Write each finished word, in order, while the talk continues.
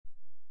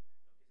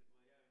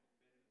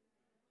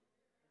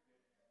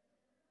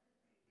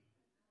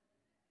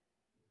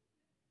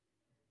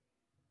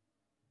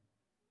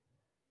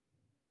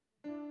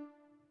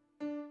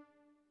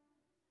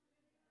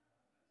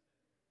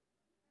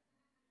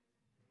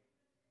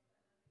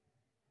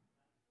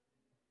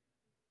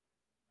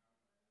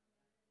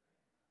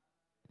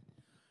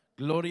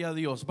Gloria a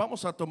Dios.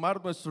 Vamos a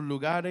tomar nuestros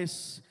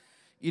lugares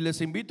y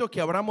les invito a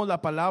que abramos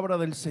la palabra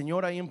del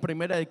Señor ahí en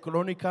Primera de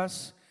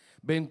Crónicas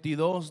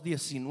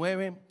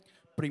 22:19.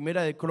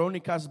 Primera de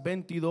Crónicas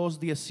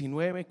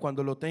 22:19.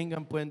 Cuando lo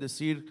tengan pueden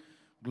decir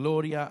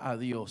gloria a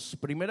Dios.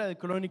 Primera de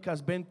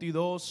Crónicas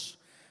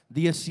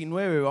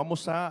 22:19.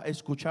 Vamos a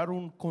escuchar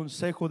un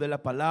consejo de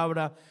la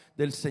palabra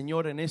del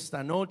Señor en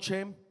esta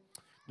noche.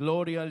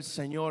 Gloria al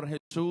Señor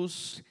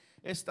Jesús.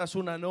 Esta es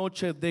una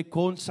noche de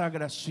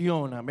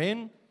consagración,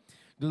 amén.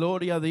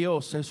 Gloria a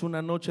Dios, es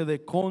una noche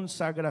de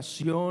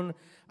consagración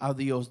a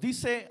Dios.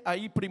 Dice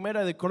ahí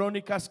Primera de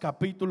Crónicas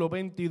capítulo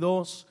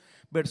 22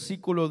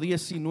 versículo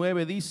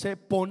 19, dice: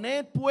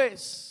 Poned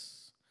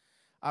pues,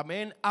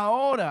 amén,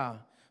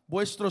 ahora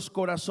vuestros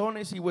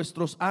corazones y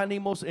vuestros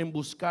ánimos en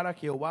buscar a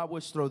Jehová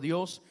vuestro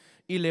Dios,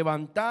 y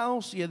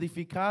levantaos y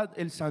edificad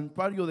el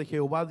santuario de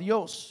Jehová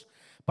Dios,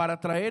 para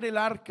traer el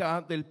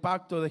arca del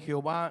pacto de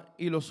Jehová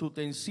y los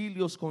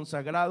utensilios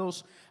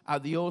consagrados a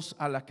Dios,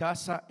 a la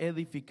casa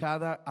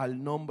edificada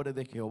al nombre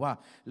de Jehová.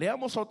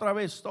 Leamos otra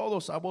vez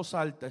todos a voz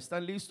alta.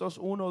 ¿Están listos?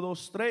 1,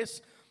 2,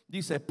 3.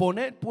 Dice: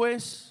 Poned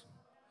pues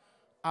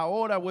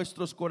ahora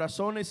vuestros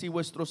corazones y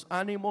vuestros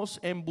ánimos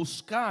en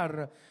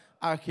buscar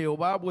a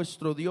Jehová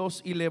vuestro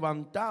Dios, y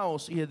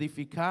levantaos y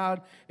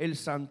edificad el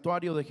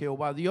santuario de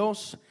Jehová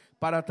Dios,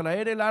 para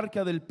traer el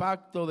arca del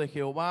pacto de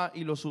Jehová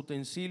y los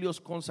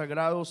utensilios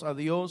consagrados a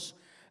Dios,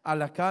 a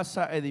la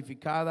casa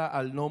edificada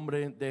al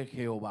nombre de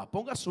Jehová.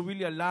 Ponga su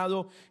Biblia al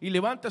lado y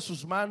levante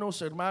sus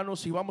manos,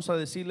 hermanos, y vamos a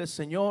decirle: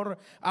 Señor,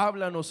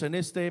 háblanos en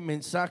este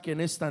mensaje, en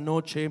esta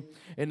noche,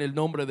 en el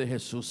nombre de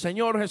Jesús.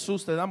 Señor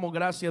Jesús, te damos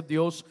gracias,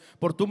 Dios,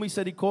 por tu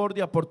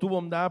misericordia, por tu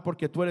bondad,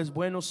 porque tú eres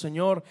bueno,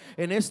 Señor.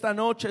 En esta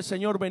noche,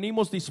 Señor,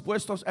 venimos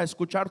dispuestos a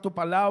escuchar tu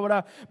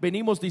palabra,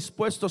 venimos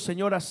dispuestos,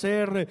 Señor, a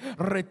ser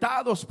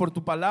retados por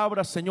tu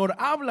palabra. Señor,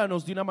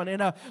 háblanos de una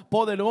manera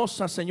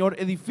poderosa, Señor,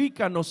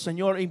 edifícanos,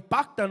 Señor,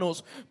 impacta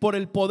por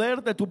el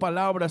poder de tu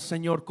palabra,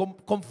 Señor.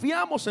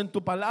 Confiamos en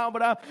tu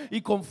palabra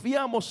y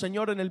confiamos,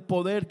 Señor, en el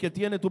poder que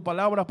tiene tu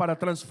palabra para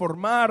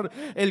transformar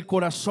el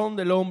corazón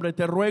del hombre.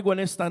 Te ruego en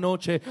esta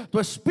noche, tu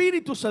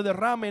espíritu se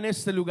derrame en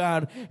este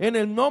lugar, en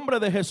el nombre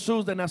de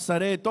Jesús de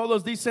Nazaret.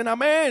 Todos dicen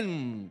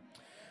amén.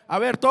 A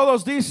ver,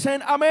 todos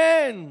dicen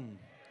amén.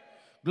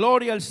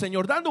 Gloria al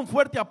Señor. Dando un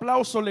fuerte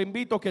aplauso, le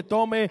invito a que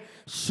tome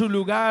su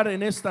lugar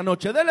en esta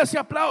noche. Dele ese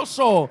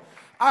aplauso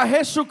a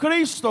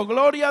Jesucristo.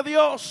 Gloria a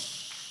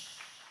Dios.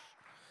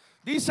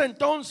 Dice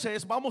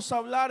entonces, vamos a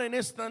hablar en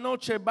esta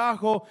noche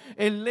bajo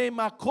el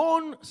lema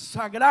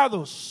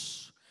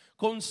consagrados.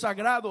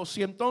 Consagrados.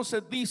 Y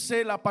entonces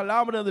dice la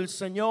palabra del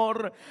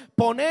Señor: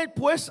 Poned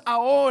pues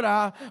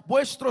ahora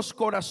vuestros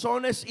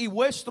corazones y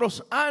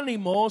vuestros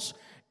ánimos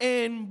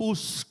en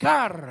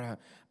buscar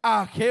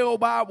a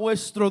Jehová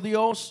vuestro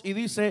Dios. Y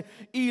dice: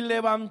 y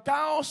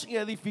levantaos y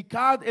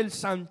edificad el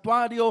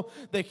santuario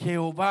de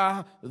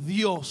Jehová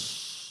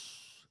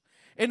Dios.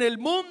 En el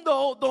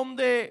mundo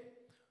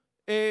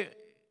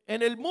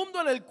en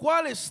el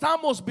cual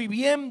estamos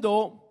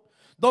viviendo,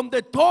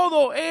 donde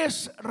todo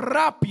es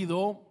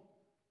rápido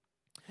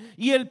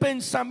y el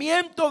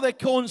pensamiento de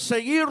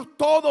conseguir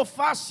todo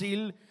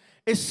fácil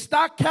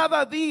está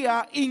cada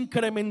día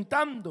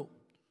incrementando.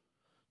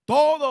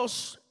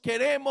 Todos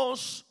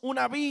queremos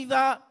una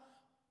vida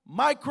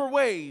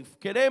microwave,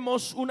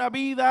 queremos una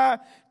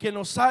vida que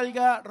nos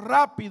salga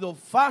rápido,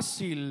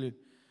 fácil,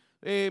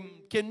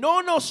 que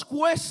no nos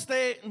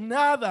cueste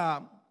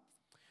nada.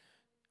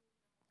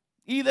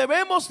 Y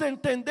debemos de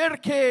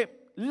entender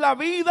que la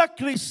vida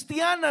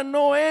cristiana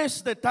no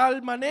es de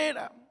tal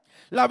manera.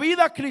 La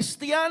vida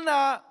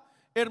cristiana,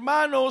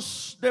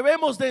 hermanos,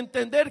 debemos de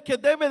entender que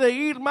debe de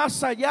ir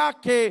más allá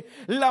que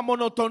la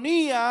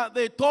monotonía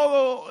de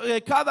todo,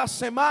 cada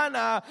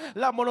semana,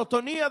 la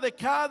monotonía de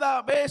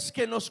cada vez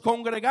que nos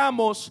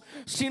congregamos,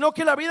 sino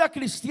que la vida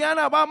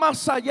cristiana va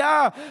más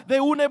allá de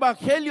un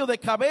evangelio de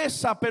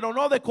cabeza, pero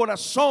no de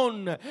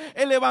corazón.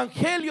 El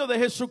evangelio de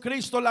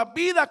Jesucristo, la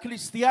vida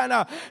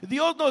cristiana,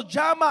 Dios nos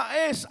llama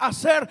es a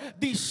ser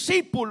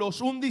discípulos.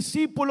 Un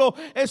discípulo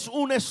es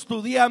un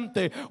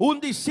estudiante.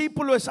 Un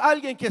discípulo es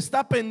alguien que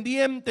está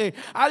pendiente,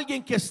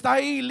 alguien que está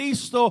ahí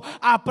listo,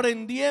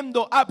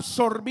 aprendiendo,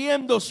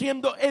 absorbiendo,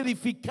 siendo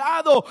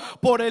edificado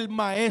por el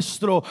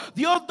maestro.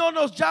 Dios no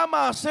nos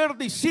llama a ser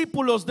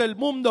discípulos del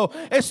mundo,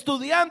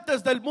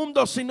 estudiantes del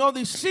mundo, sino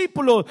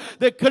discípulos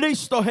de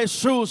Cristo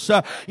Jesús.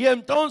 Y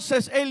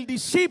entonces el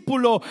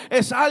discípulo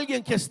es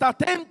alguien que está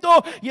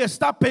atento y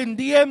está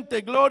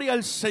pendiente. Gloria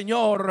al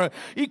Señor.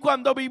 Y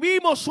cuando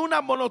vivimos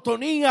una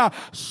monotonía,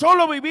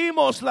 solo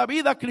vivimos la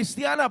vida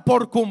cristiana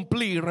por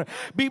cumplir.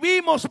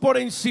 Vivimos por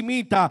encima,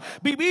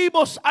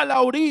 vivimos a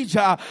la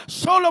orilla,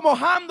 solo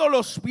mojando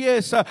los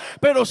pies.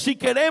 Pero si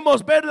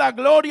queremos ver la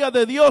gloria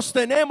de Dios,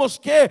 tenemos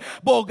que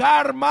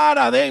bogar mar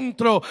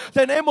adentro,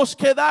 tenemos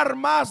que dar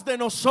más de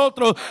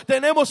nosotros,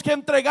 tenemos que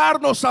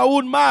entregarnos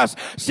aún más.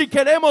 Si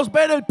queremos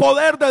ver el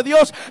poder de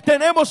Dios,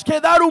 tenemos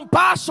que dar un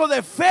paso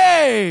de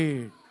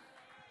fe.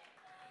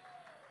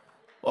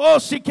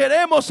 Oh, si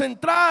queremos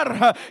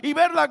entrar y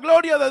ver la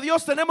gloria de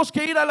Dios, tenemos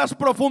que ir a las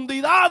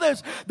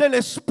profundidades del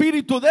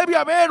Espíritu. Debe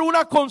haber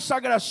una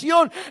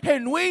consagración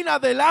genuina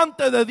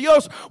delante de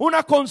Dios,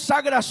 una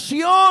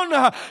consagración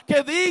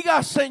que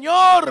diga: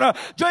 Señor,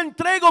 yo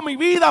entrego mi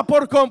vida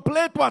por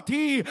completo a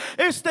ti.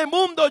 Este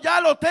mundo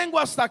ya lo tengo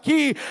hasta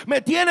aquí.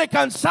 Me tiene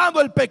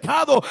cansado el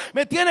pecado,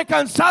 me tiene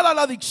cansada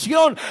la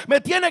adicción, me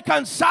tiene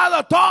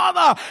cansada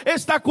toda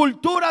esta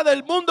cultura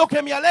del mundo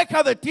que me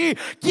aleja de ti.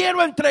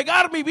 Quiero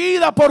entregar mi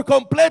vida por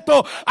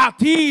completo a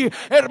ti,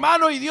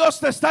 hermano, y Dios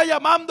te está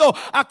llamando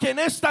a que en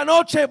esta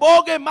noche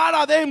bogue mar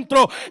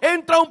adentro.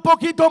 Entra un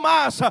poquito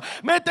más,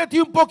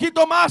 métete un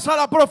poquito más a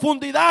la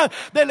profundidad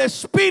del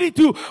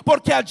Espíritu,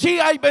 porque allí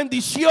hay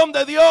bendición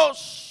de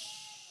Dios.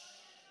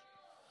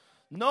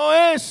 No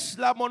es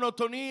la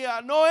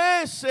monotonía, no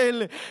es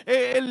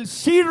el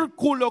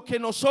círculo que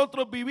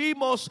nosotros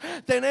vivimos.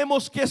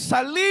 Tenemos que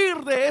salir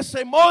de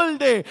ese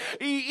molde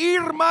y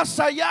ir más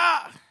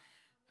allá.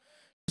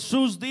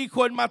 Jesús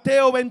dijo en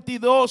Mateo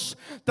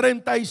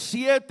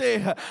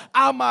 22:37: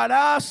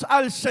 amarás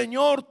al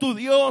Señor tu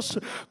Dios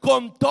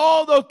con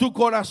todo tu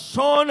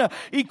corazón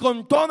y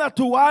con toda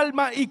tu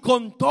alma y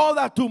con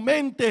toda tu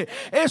mente.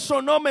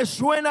 Eso no me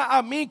suena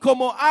a mí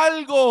como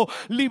algo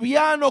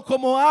liviano,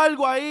 como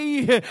algo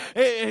ahí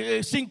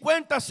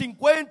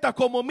 50-50,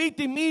 como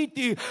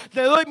miti,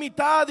 te doy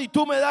mitad y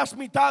tú me das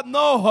mitad.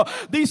 No,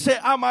 dice: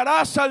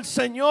 amarás al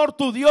Señor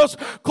tu Dios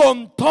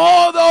con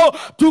todo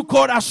tu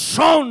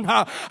corazón.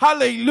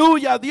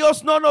 Aleluya.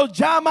 Dios no nos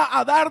llama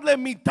a darle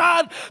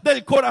mitad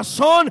del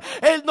corazón,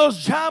 Él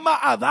nos llama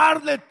a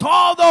darle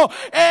todo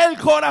el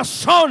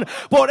corazón.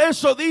 Por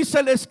eso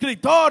dice el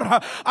escritor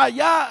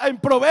allá en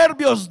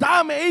Proverbios: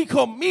 dame,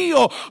 hijo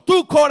mío,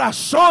 tu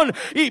corazón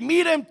y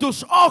miren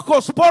tus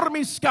ojos por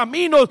mis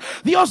caminos.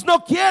 Dios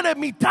no quiere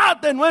mitad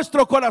de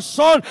nuestro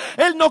corazón,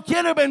 Él no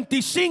quiere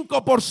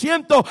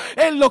 25%,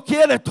 Él lo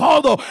quiere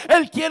todo.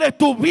 Él quiere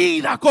tu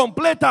vida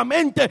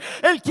completamente,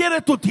 Él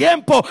quiere tu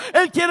tiempo,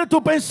 Él quiere tu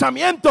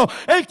pensamiento,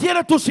 Él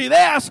quiere tus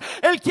ideas,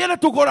 Él quiere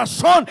tu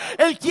corazón,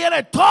 Él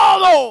quiere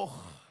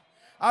todo.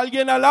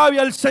 Alguien alabe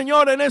al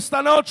Señor en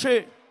esta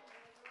noche.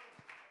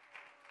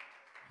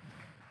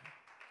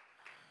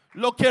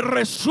 Lo que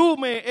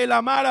resume el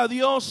amar a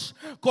Dios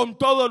con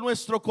todo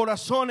nuestro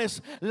corazón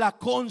es la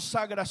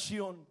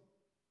consagración.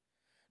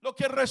 Lo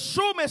que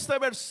resume este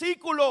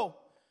versículo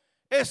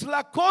es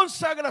la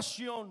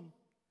consagración.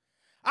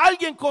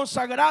 Alguien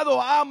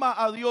consagrado ama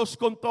a Dios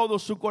con todo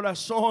su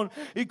corazón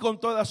y con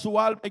toda su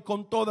alma y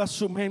con toda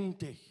su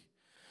mente.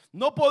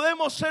 No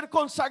podemos ser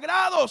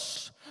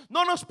consagrados,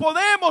 no nos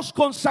podemos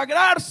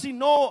consagrar si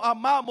no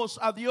amamos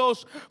a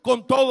Dios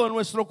con todo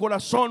nuestro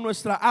corazón,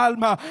 nuestra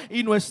alma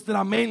y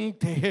nuestra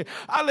mente.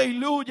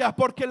 Aleluya,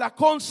 porque la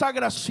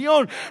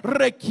consagración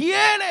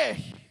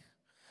requiere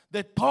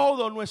de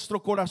todo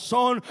nuestro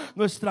corazón,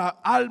 nuestra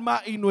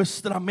alma y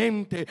nuestra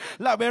mente.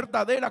 La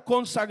verdadera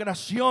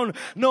consagración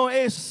no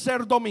es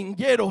ser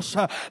domingueros.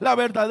 La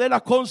verdadera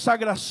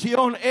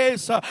consagración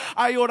es: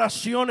 hay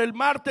oración el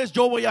martes,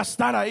 yo voy a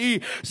estar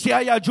ahí. Si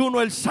hay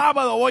ayuno el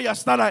sábado, voy a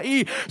estar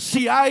ahí.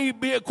 Si hay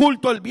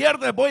culto el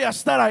viernes, voy a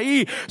estar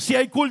ahí. Si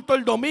hay culto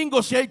el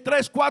domingo, si hay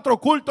 3-4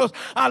 cultos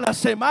a la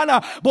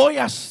semana, voy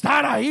a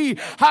estar ahí.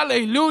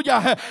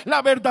 Aleluya.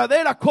 La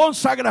verdadera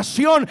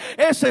consagración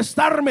es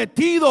estar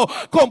metido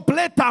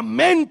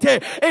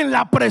completamente en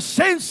la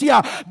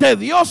presencia de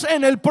Dios,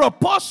 en el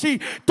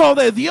propósito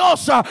de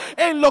Dios,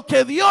 en lo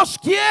que Dios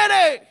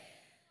quiere.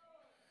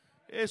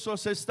 Eso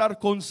es estar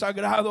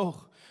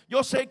consagrado.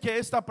 Yo sé que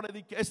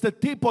este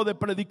tipo de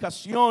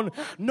predicación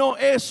no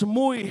es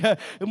muy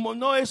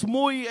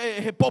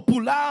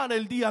popular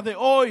el día de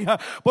hoy,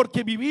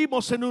 porque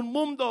vivimos en un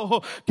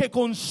mundo que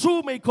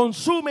consume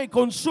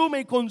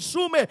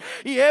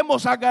y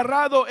hemos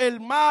agarrado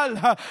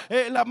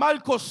la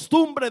mal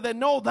costumbre de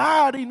no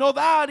dar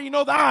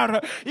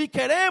y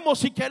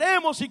queremos,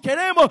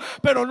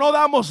 pero no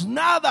damos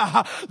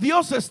nada.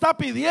 Dios está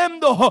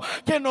pidiendo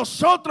que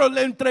nosotros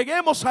le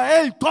entreguemos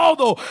a Él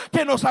todo,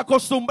 que nos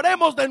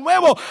acostumbremos de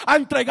nuevo a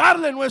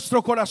entregarle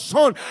nuestro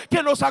corazón,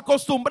 que nos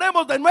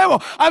acostumbremos de nuevo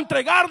a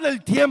entregarle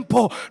el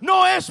tiempo.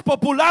 No es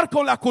popular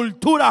con la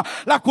cultura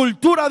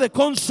de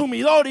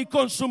consumidor y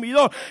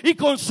consumidor, y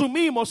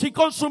consumimos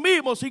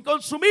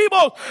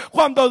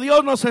cuando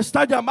Dios nos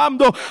está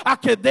llamando a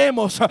que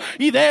demos.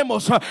 Y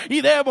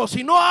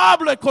no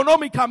hablo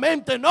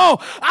económicamente, no,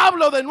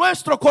 hablo de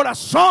nuestro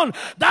corazón,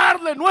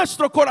 darle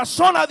nuestro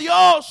corazón a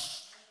Dios.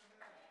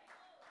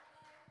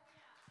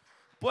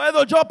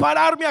 Puedo yo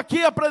pararme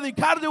aquí a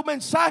predicar de un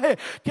mensaje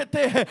que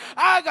te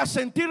haga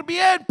sentir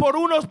bien por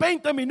unos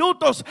 20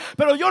 minutos,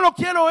 pero yo no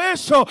quiero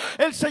eso.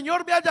 El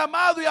Señor me ha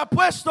llamado y ha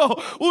puesto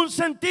un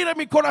sentir en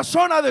mi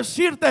corazón a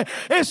decirte: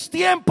 es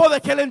tiempo de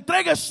que le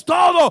entregues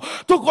todo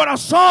tu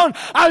corazón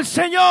al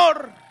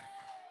Señor.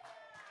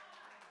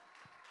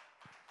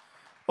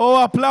 Oh,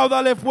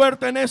 apláudale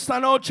fuerte en esta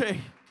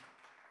noche.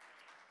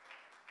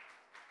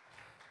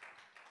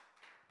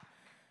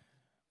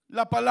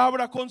 La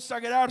palabra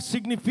consagrar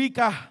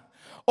significa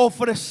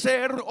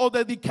ofrecer o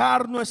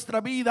dedicar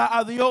nuestra vida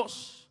a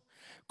Dios.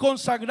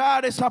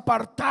 Consagrar es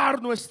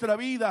apartar nuestra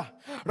vida,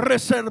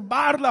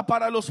 reservarla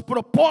para los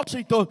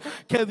propósitos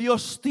que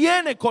Dios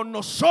tiene con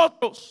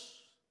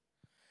nosotros.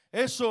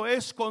 Eso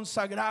es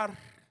consagrar.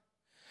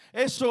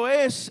 Eso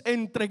es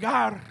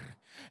entregar.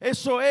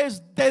 Eso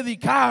es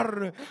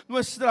dedicar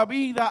nuestra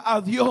vida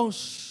a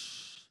Dios.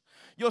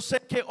 Yo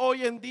sé que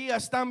hoy en día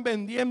están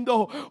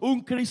vendiendo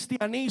un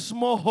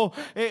cristianismo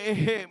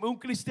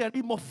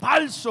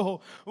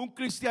falso, un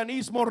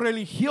cristianismo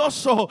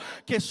religioso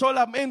que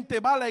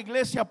solamente va a la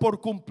iglesia por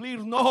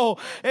cumplir. No,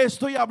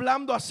 estoy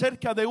hablando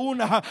acerca de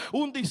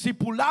un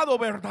discipulado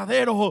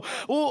verdadero,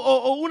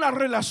 o una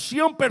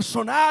relación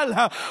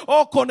personal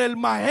o con el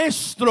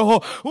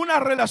maestro, una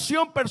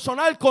relación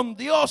personal con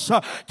Dios,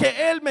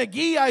 que Él me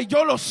guía y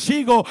yo lo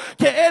sigo,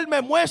 que Él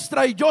me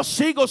muestra y yo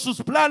sigo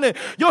sus planes,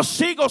 yo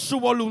sigo su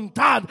voluntad.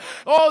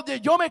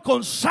 Yo me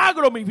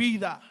consagro mi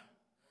vida.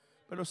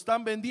 Pero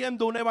están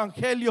vendiendo un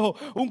evangelio,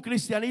 un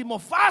cristianismo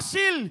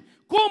fácil.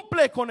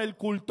 Cumple con el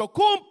culto,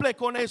 cumple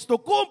con esto,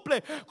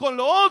 cumple con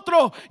lo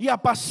otro, y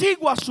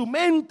apacigua su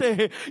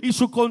mente y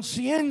su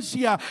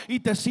conciencia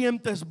y te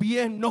sientes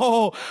bien.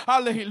 No,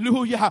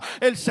 aleluya.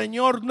 El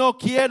Señor no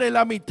quiere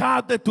la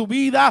mitad de tu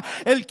vida,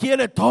 Él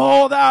quiere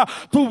toda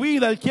tu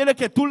vida. Él quiere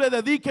que tú le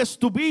dediques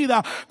tu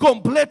vida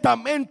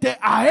completamente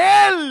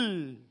a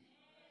Él.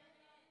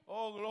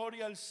 Oh,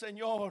 gloria al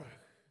Señor.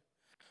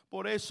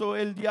 Por eso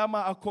Él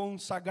llama a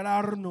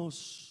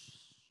consagrarnos.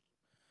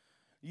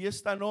 Y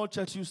esta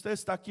noche, si usted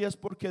está aquí, es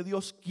porque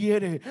Dios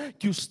quiere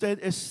que usted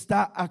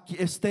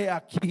esté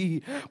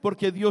aquí.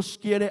 Porque Dios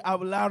quiere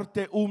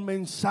hablarte un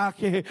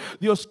mensaje.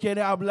 Dios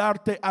quiere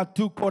hablarte a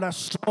tu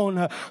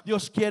corazón.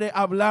 Dios quiere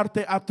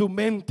hablarte a tu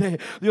mente.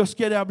 Dios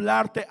quiere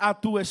hablarte a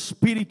tu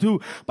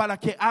espíritu, para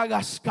que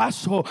hagas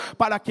caso,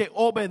 para que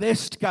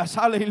obedezcas.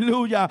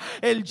 Aleluya.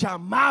 El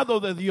llamado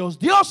de Dios.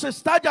 Dios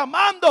está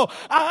llamando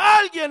a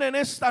alguien en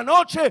esta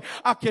noche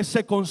a que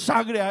se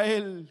consagre a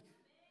Él.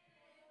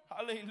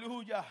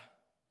 Aleluya.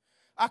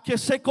 A que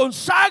se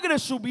consagre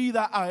su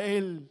vida a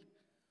Él.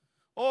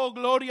 Oh,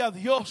 gloria a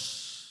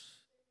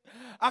Dios.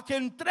 A que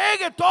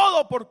entregue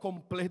todo por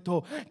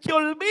completo. Que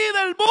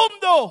olvide el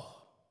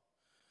mundo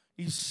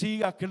y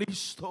siga a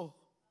Cristo.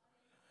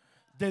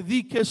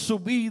 Dedique su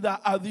vida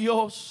a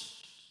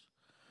Dios.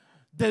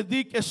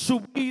 Dedique su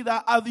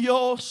vida a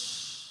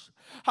Dios.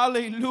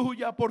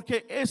 Aleluya,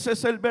 porque ese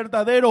es el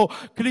verdadero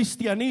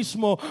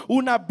cristianismo,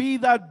 una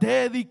vida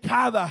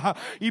dedicada.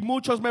 Y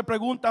muchos me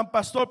preguntan: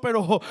 pastor,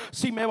 pero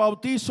si me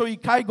bautizo y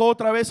caigo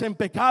otra vez en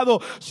pecado,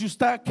 si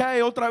usted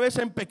cae otra vez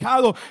en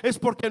pecado, es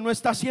porque no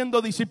está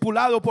siendo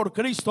discipulado por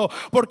Cristo.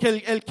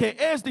 Porque el que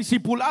es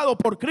discipulado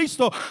por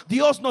Cristo,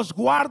 Dios nos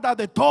guarda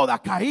de toda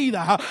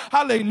caída.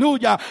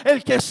 Aleluya.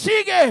 El que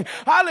sigue,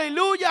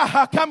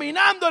 aleluya,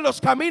 caminando en los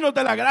caminos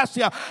de la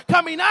gracia,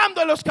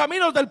 caminando en los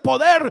caminos del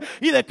poder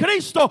y de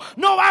Cristo,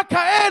 no va a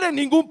caer en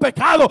ningún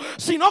pecado,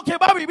 sino que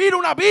va a vivir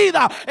una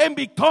vida en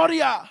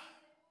victoria.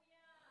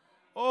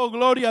 Oh,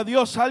 gloria a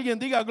Dios. Alguien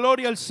diga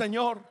gloria al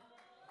Señor.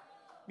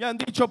 Me han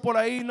dicho por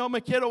ahí: no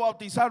me quiero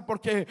bautizar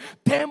porque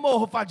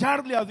temo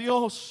fallarle a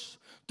Dios.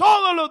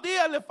 Todos los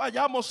días le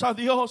fallamos a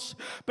Dios,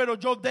 pero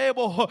yo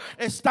debo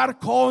estar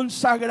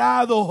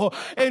consagrado,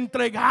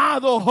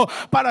 entregado,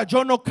 para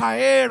yo no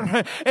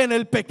caer en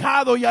el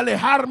pecado y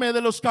alejarme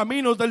de los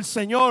caminos del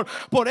Señor.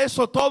 Por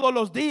eso todos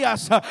los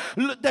días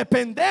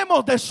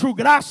dependemos de su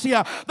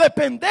gracia,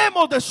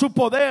 dependemos de su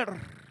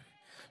poder.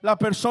 La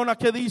persona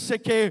que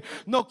dice que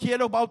no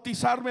quiero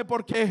bautizarme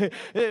porque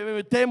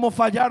temo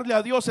fallarle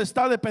a Dios,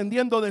 está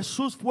dependiendo de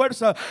sus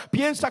fuerzas.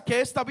 Piensa que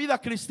esta vida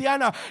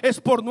cristiana es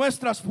por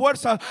nuestras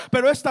fuerzas,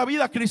 pero esta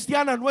vida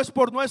cristiana no es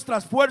por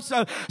nuestras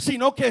fuerzas,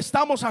 sino que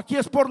estamos aquí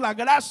es por la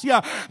gracia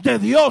de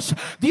Dios.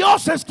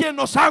 Dios es quien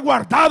nos ha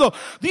guardado,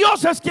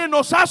 Dios es quien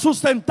nos ha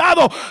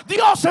sustentado,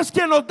 Dios es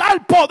quien nos da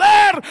el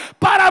poder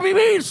para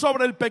vivir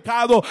sobre el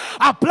pecado.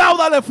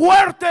 Apláudale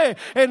fuerte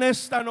en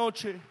esta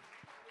noche.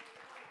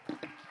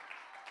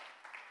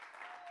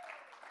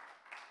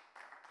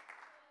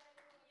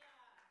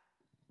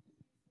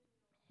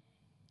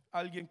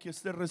 Alguien que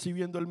esté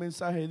recibiendo el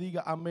mensaje,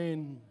 diga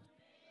amén.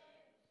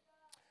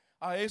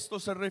 A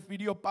esto se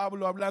refirió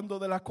Pablo hablando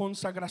de la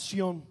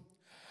consagración.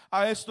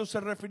 A esto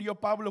se refirió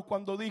Pablo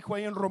cuando dijo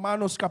ahí en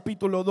Romanos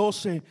capítulo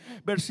 12,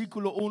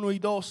 versículo 1 y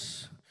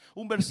 2.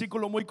 Un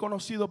versículo muy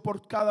conocido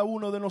por cada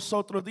uno de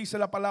nosotros. Dice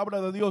la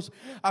palabra de Dios: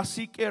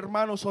 así que,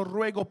 hermanos, os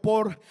ruego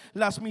por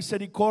las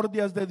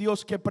misericordias de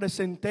Dios que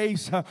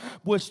presentéis a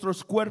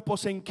vuestros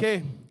cuerpos en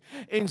 ¿qué?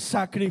 En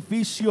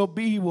sacrificio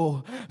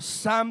vivo,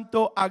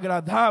 santo,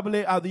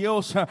 agradable a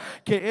Dios,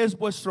 que es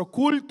vuestro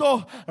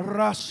culto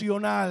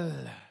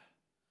racional.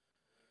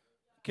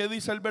 ¿Qué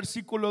dice el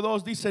versículo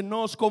 2? Dice: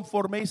 no os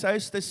conforméis a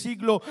este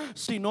siglo,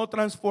 sino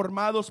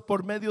transformados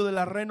por medio de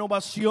la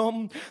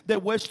renovación de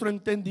vuestro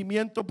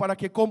entendimiento, para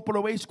que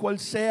comprobéis cuál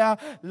sea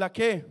la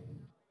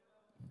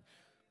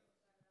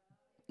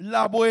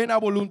la buena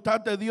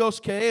voluntad de Dios,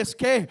 que es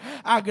que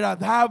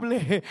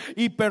agradable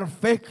y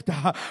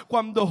perfecta.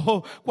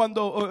 Cuando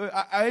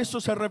a eso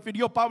se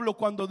refirió Pablo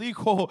cuando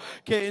dijo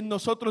que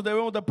nosotros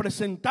debemos de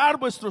presentar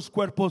vuestros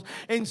cuerpos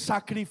en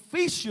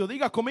sacrificio.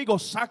 Diga conmigo,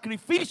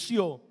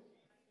 sacrificio.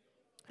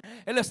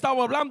 Él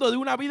estaba hablando de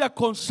una vida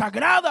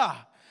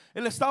consagrada.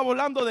 Él estaba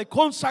hablando de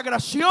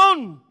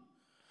consagración,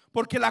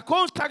 porque la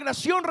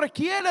consagración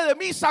requiere de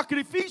mi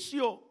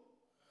sacrificio.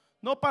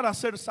 No para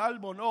ser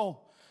salvo,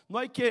 no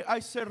hay que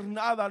hacer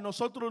nada.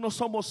 Nosotros no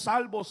somos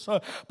salvos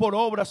por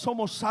obras,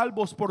 somos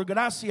salvos por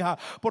gracia,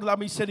 por la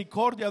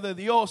misericordia de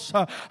Dios.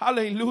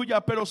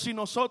 Aleluya. Pero si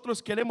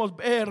nosotros queremos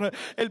ver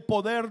el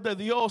poder de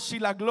Dios y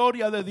la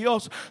gloria de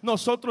Dios,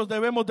 nosotros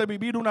debemos de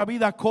vivir una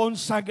vida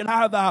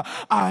consagrada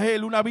a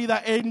Él, una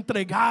vida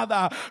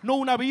entregada, no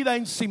una vida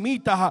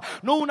encimita,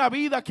 no una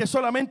vida que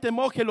solamente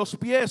moje los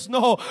pies,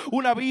 no,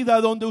 una vida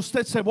donde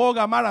usted se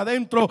boga mar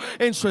adentro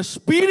en su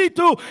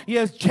espíritu y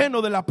es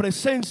lleno de la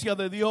presencia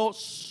de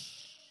Dios.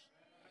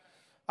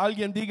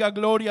 Alguien diga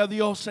gloria a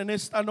Dios en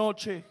esta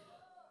noche.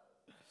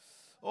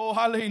 Oh,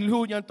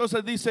 aleluya.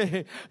 Entonces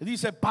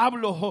dice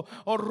Pablo: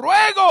 os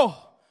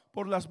ruego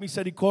por las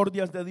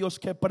misericordias de Dios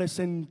que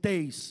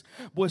presentéis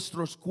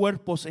vuestros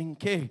cuerpos en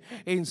qué,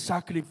 en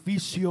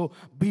sacrificio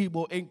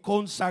vivo, en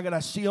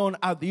consagración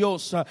a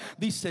Dios.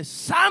 Dice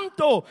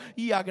santo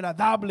y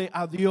agradable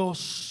a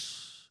Dios.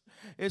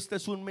 Este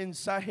es un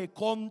mensaje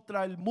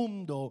contra el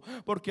mundo,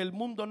 porque el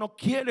mundo no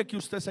quiere que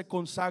usted se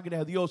consagre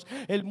a Dios.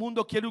 El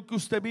mundo quiere que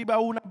usted viva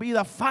una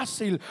vida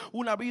fácil,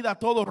 una vida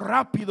todo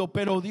rápido,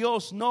 pero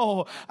Dios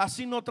no,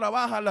 así no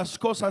trabajan las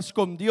cosas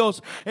con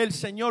Dios. El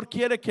Señor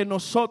quiere que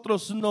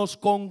nosotros nos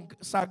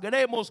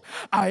consagremos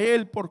a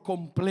Él por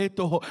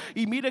completo.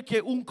 Y mire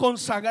que un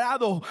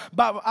consagrado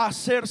va a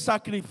hacer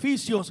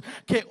sacrificios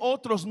que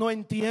otros no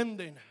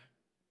entienden.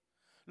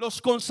 Los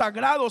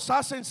consagrados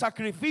hacen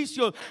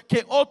sacrificios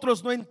que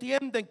otros no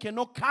entienden, que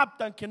no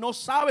captan, que no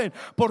saben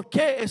por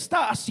qué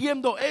está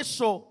haciendo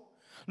eso.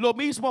 Lo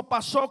mismo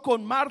pasó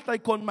con Marta y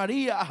con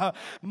María.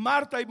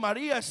 Marta y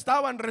María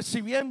estaban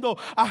recibiendo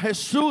a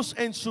Jesús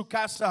en su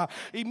casa.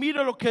 Y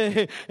mire lo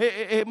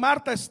que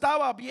Marta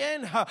estaba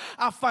bien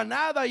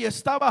afanada y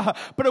estaba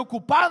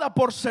preocupada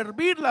por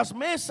servir las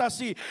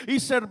mesas y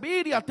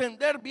servir y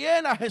atender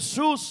bien a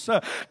Jesús.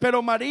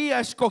 Pero María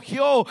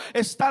escogió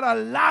estar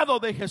al lado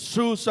de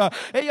Jesús.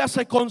 Ella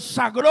se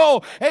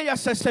consagró, ella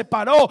se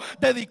separó,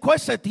 dedicó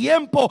ese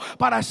tiempo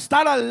para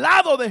estar al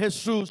lado de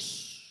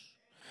Jesús.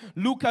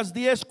 Lucas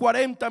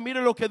 10:40,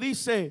 mire lo que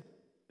dice.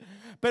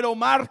 Pero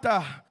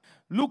Marta,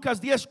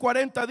 Lucas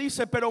 10:40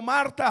 dice: pero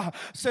Marta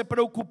se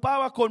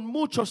preocupaba con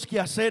muchos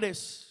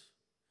quehaceres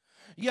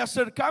y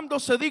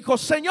acercándose dijo: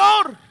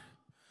 Señor,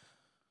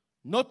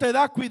 ¿no te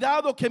da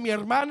cuidado que mi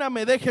hermana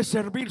me deje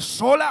servir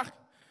sola?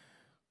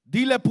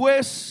 Dile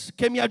pues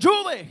que me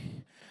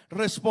ayude.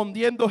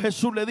 Respondiendo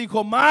Jesús le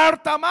dijo: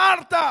 Marta,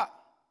 Marta.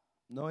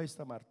 No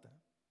esta Marta.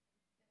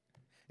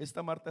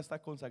 Esta Marta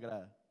está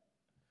consagrada.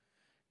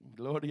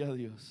 Gloria a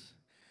Dios.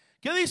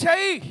 ¿Qué dice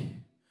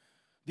ahí?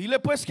 Dile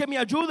pues que me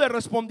ayude.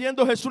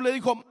 Respondiendo Jesús le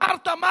dijo: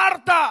 Marta,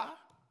 Marta,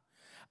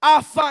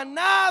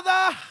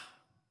 afanada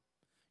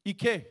 ¿y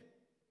qué?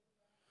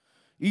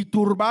 Y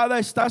turbada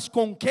estás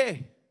con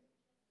qué.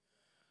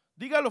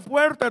 Dígalo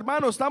fuerte,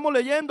 hermano, estamos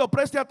leyendo,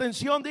 preste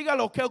atención.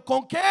 Dígalo,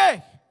 ¿con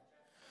qué?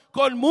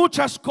 Con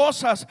muchas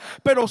cosas,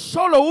 pero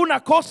solo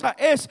una cosa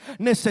es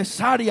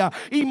necesaria.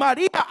 Y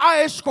María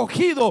ha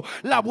escogido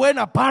la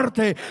buena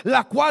parte,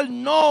 la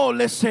cual no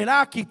le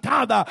será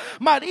quitada.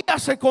 María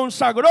se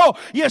consagró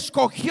y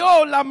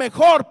escogió la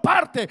mejor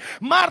parte.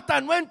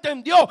 Marta no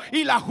entendió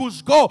y la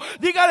juzgó.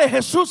 Dígale: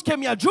 Jesús, que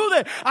me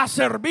ayude a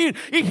servir.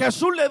 Y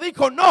Jesús le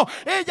dijo: no,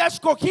 ella ha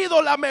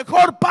escogido la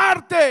mejor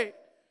parte.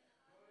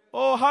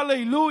 Oh,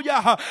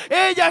 aleluya.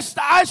 Ella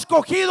ha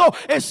escogido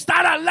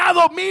estar al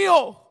lado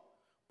mío.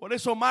 Por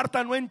eso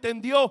Marta no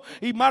entendió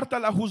y Marta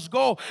la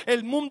juzgó.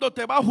 El mundo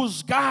te va a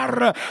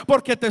juzgar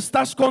porque te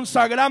estás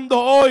consagrando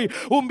hoy,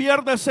 un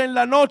viernes en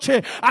la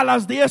noche, a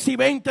las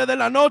 10:20 de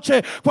la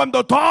noche,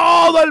 cuando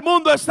todo el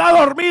mundo está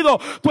dormido.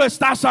 Tú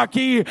estás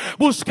aquí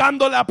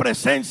buscando la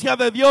presencia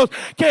de Dios,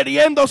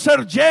 queriendo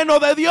ser lleno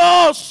de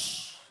Dios.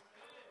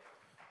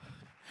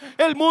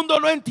 El mundo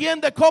no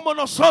entiende cómo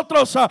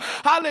nosotros,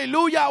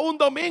 aleluya, un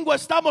domingo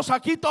estamos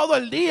aquí todo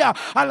el día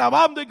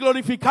alabando y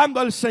glorificando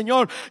al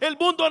Señor. El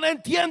mundo no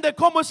entiende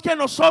cómo es que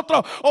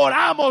nosotros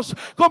oramos,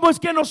 cómo es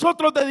que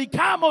nosotros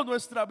dedicamos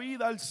nuestra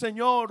vida al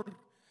Señor.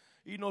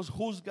 Y nos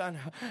juzgan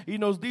y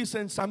nos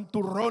dicen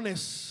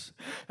santurrones.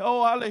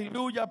 Oh,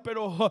 aleluya.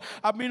 Pero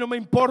a mí no me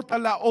importa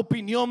la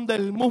opinión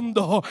del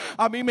mundo.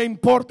 A mí me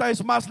importa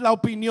es más la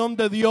opinión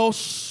de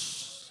Dios.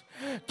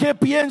 ¿Qué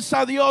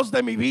piensa Dios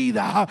de mi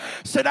vida?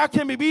 ¿Será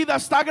que mi vida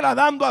está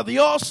agradando a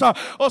Dios?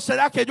 ¿O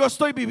será que yo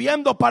estoy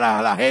viviendo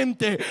para la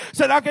gente?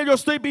 ¿Será que yo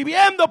estoy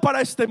viviendo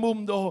para este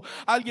mundo?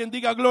 Alguien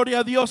diga gloria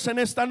a Dios en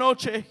esta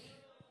noche.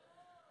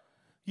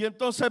 Y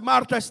entonces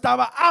Marta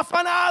estaba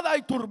afanada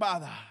y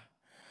turbada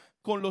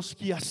con los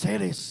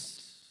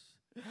quehaceres.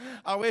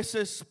 A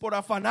veces por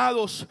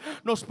afanados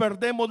nos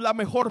perdemos la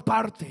mejor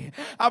parte.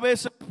 A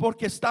veces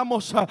porque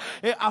estamos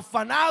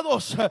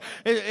afanados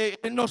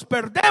nos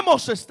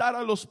perdemos estar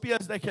a los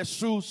pies de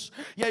Jesús.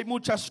 Y hay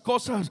muchas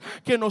cosas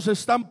que nos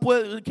están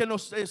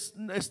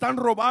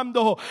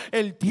robando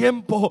el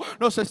tiempo,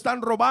 nos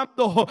están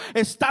robando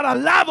estar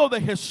al lado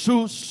de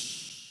Jesús.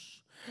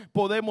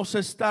 Podemos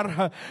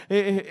estar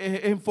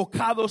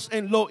enfocados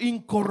en lo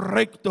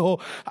incorrecto.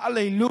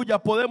 Aleluya.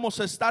 Podemos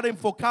estar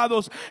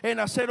enfocados en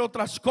hacer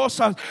otras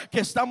cosas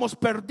que estamos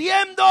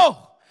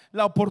perdiendo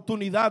la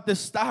oportunidad de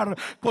estar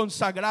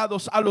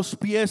consagrados a los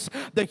pies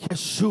de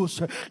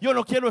Jesús. Yo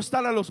no quiero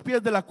estar a los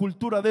pies de la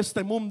cultura de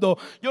este mundo.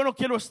 Yo no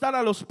quiero estar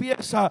a los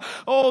pies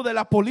de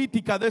la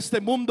política de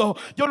este mundo.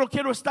 Yo no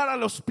quiero estar a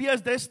los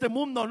pies de este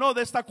mundo, no,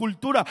 de esta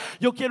cultura.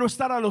 Yo quiero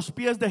estar a los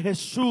pies de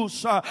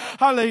Jesús.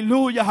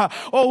 Aleluya.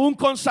 Un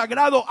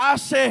consagrado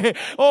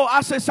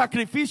hace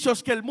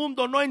sacrificios que el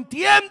mundo no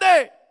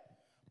entiende.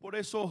 Por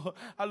eso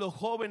a los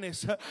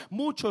jóvenes,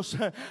 muchos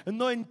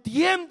no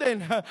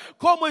entienden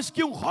cómo es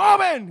que un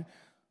joven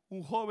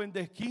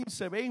de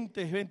 15,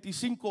 20,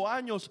 25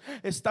 años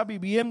está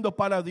viviendo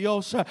para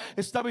Dios,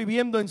 está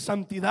viviendo en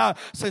santidad,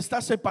 se está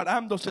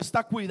separando, se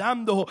está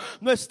cuidando,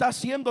 no está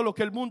haciendo lo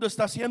que el mundo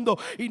está haciendo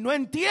y no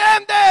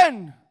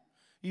entienden.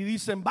 Y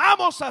dicen,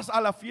 vamos a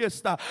la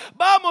fiesta,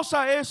 vamos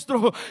a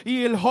esto.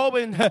 Y el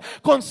joven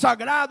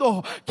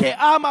consagrado que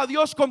ama a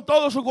Dios con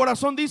todo su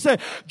corazón dice,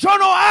 yo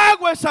no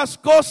hago esas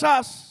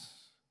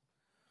cosas.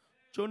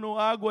 Yo no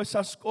hago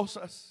esas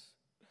cosas.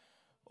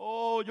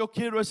 Oh, yo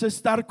quiero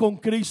estar con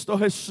Cristo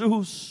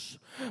Jesús,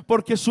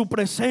 porque su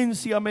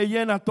presencia me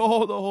llena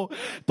todo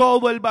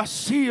el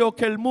vacío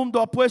que el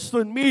mundo ha puesto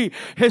en mí.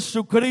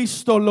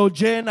 Jesucristo lo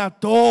llena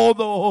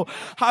todo.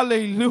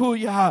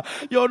 Aleluya.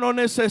 Yo no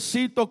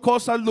necesito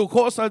cosas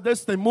lujosas de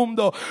este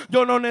mundo.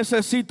 Yo no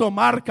necesito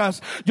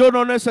marcas. Yo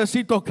no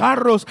necesito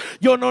carros.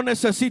 Yo no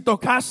necesito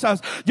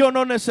casas. Yo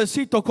no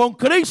necesito. Con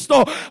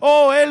Cristo,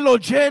 oh, Él lo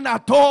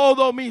llena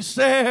todo mi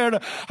ser.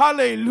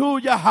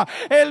 Aleluya.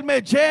 Él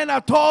me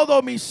llena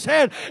todo mi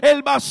ser.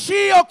 El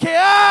vacío que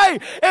hay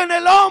en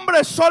el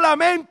hombre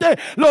solamente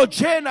lo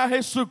llena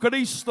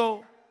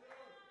Jesucristo.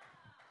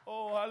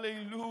 Oh,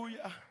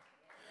 aleluya.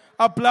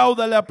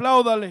 Apláudale,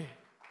 apláudale.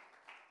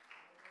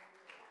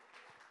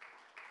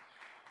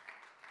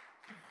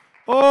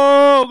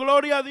 Oh,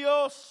 gloria a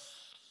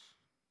Dios.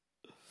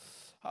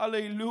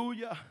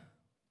 Aleluya.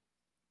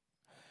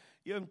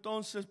 Y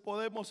entonces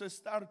podemos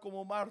estar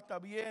como Marta,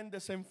 bien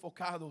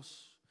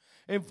desenfocados,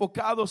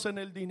 enfocados en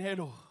el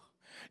dinero,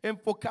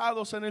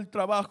 enfocados en el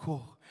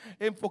trabajo,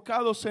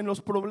 enfocados en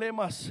los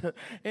problemas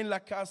en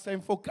la casa,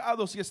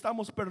 enfocados, y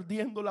estamos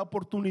perdiendo la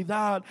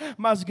oportunidad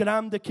más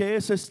grande que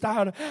es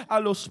estar a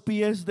los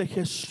pies de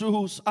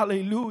Jesús.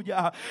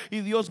 Aleluya. Y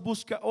Dios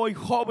busca hoy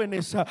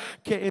jóvenes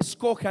que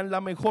escojan la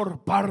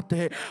mejor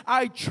parte.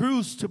 I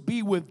choose to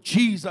be with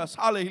Jesus.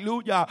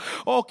 Aleluya.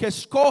 O que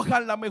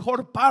escojan la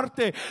mejor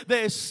parte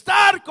de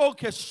estar con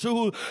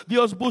Jesús.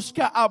 Dios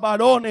busca a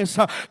varones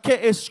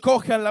que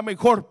escojan la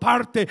mejor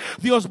parte.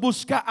 Dios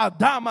busca a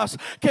damas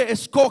que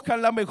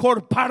escojan la mejor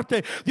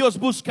parte. Dios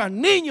busca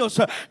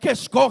niños que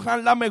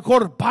escojan la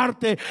mejor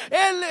parte.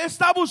 Él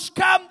está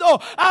buscando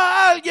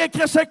a alguien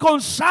que se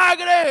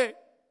consagre.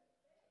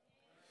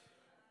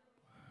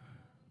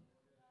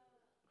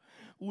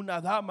 Una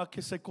dama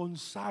que se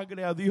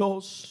consagre a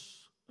Dios.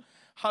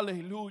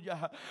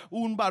 Aleluya.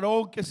 Un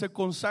varón que se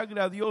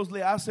consagre a Dios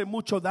le hace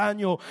mucho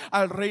daño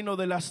al reino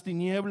de las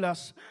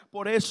tinieblas.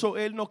 Por eso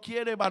Él no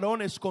quiere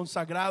varones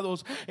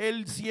consagrados.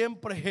 Él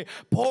siempre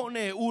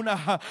pone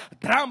una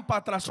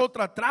trampa tras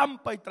otra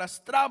trampa, y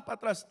tras trampa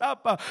tras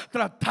trampa,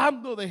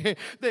 tratando de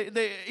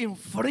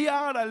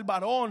enfriar al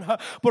varón,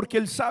 porque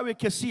Él sabe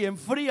que si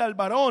enfría al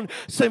varón,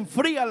 se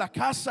enfría la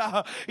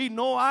casa y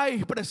no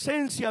hay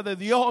presencia de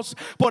Dios.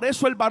 Por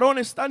eso el varón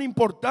es tan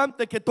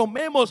importante, que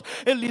tomemos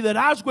el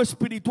liderazgo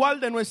espiritual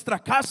de nuestra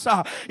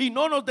casa y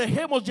no nos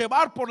dejemos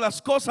llevar por las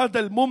cosas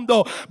del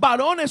mundo.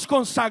 Varones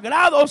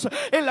consagrados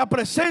en la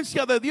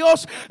presencia de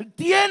Dios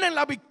tienen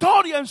la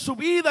victoria en su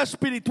vida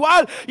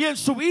espiritual y en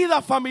su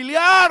vida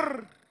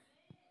familiar.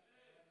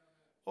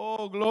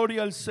 Oh,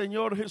 gloria al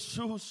Señor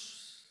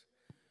Jesús.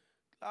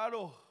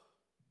 Claro.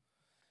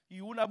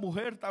 Y una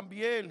mujer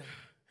también,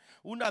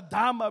 una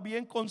dama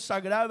bien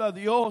consagrada a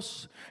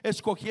Dios,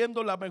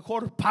 escogiendo la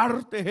mejor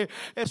parte,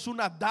 es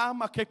una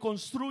dama que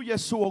construye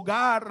su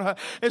hogar,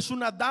 es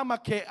una dama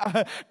que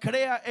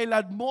crea la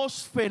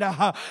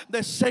atmósfera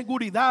de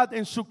seguridad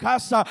en su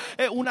casa,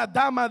 una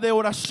dama de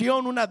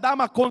oración, una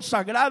dama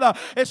consagrada,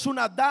 es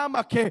una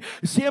dama que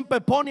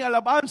siempre pone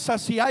alabanza.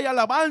 Si hay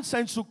alabanza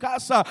en su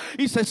casa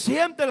y se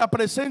siente la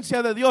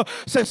presencia de Dios,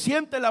 se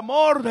siente el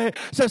amor,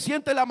 se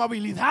siente la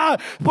amabilidad,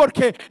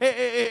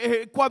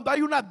 porque cuando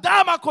hay una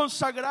dama consagrada,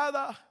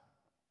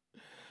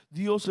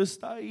 Dios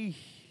está ahí.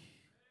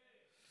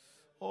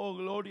 Oh,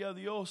 gloria a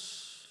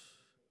Dios.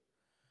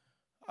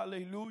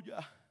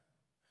 Aleluya.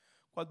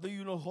 Cuando hay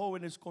unos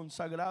jóvenes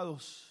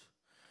consagrados,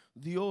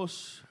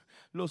 Dios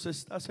los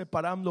está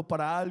separando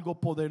para algo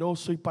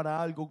poderoso y para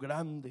algo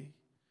grande.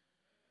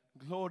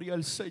 Gloria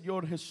al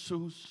Señor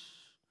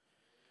Jesús.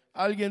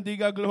 Alguien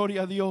diga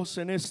gloria a Dios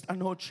en esta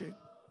noche.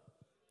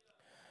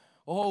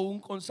 Oh,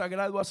 un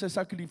consagrado hace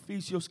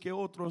sacrificios que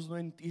otros no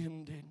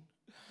entienden.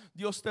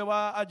 Dios te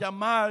va a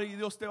llamar y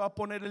Dios te va a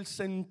poner el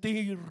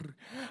sentir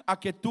a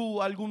que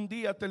tú algún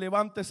día te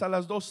levantes a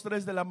las 2,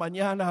 3 de la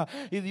mañana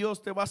y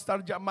Dios te va a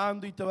estar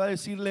llamando y te va a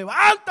decir: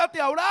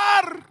 levántate a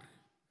orar.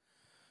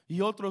 Y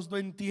otros no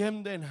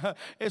entienden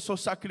esos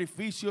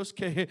sacrificios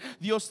que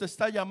Dios te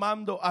está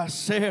llamando a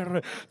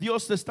hacer.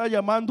 Dios te está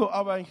llamando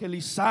a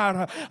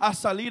evangelizar, a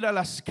salir a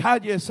las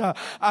calles,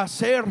 a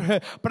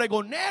ser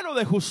pregonero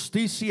de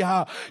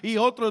justicia. Y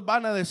otros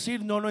van a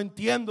decir: no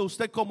entiendo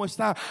usted cómo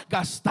está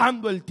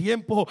gastando el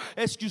tiempo.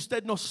 Es que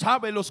usted no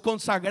sabe, los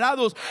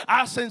consagrados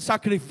hacen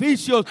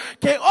sacrificios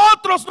que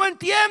otros no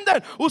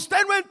entienden.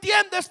 Usted no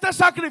entiende este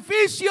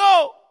sacrificio.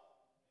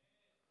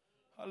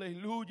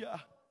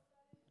 Aleluya.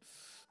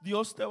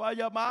 Dios te va a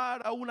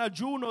llamar a un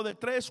ayuno de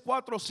 3,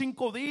 4,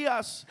 5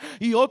 días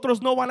y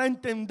otros no van a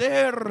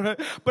entender,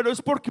 pero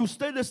es porque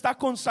usted está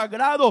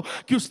consagrado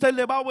que usted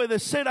le va a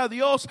obedecer a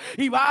Dios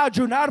y va a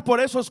ayunar por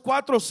esos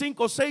 4,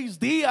 5, 6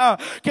 días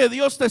que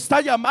Dios te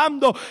está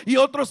llamando. Y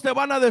otros te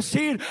van a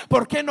decir: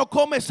 ¿por qué no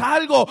comes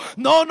algo?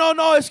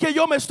 No, es que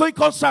yo me estoy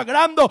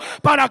consagrando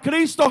para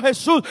Cristo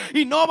Jesús.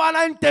 Y no van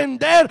a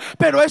entender,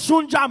 pero es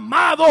un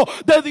llamado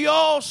de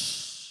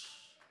Dios.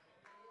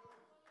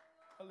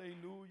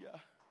 Aleluya.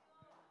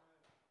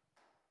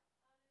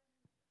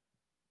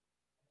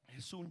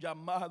 Es un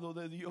llamado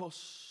de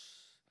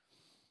Dios.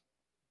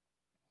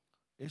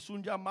 Es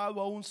un llamado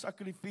a un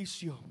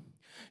sacrificio.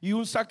 Y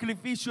un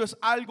sacrificio es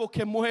algo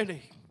que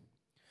muere.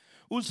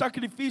 Un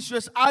sacrificio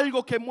es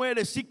algo que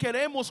muere. Si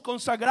queremos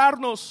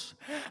consagrarnos,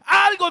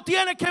 algo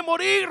tiene que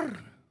morir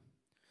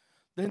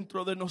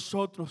dentro de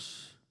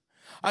nosotros.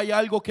 Hay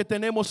algo que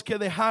tenemos que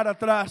dejar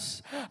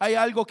atrás. Hay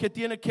algo que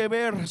tiene que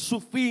ver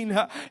su fin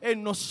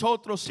en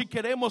nosotros. Si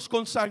queremos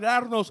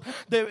consagrarnos,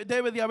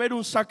 debe de haber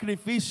un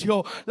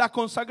sacrificio. La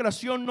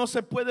consagración no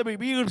se puede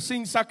vivir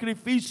sin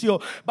sacrificio.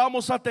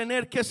 Vamos a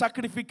tener que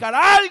sacrificar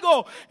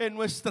algo en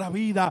nuestra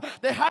vida,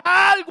 dejar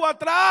algo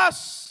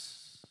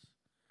atrás.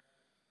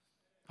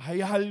 Hay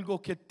algo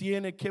que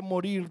tiene que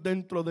morir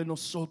dentro de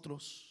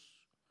nosotros.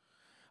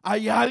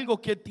 Hay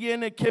algo que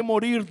tiene que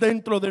morir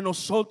dentro de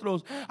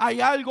nosotros. Hay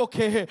algo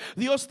que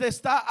Dios te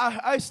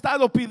ha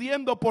estado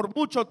pidiendo por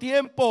mucho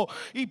tiempo.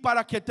 Y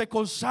para que te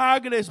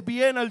consagres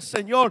bien al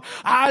Señor,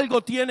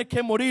 algo tiene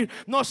que morir.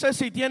 No sé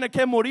si tiene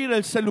que morir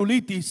el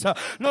celulitis.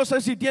 No sé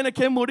si tiene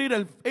que morir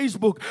el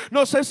Facebook.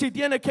 No sé si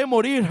tiene que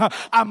morir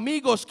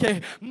amigos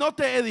que no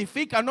te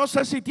edifican. No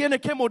sé si tiene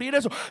que morir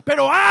eso.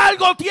 Pero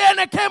algo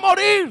tiene que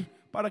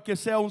morir para que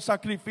sea un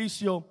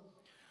sacrificio.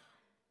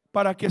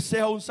 Para que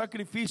sea un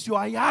sacrificio,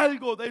 hay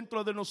algo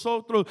dentro de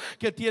nosotros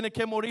que tiene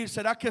que morir.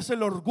 ¿Será que es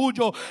el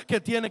orgullo que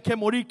tiene que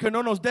morir, que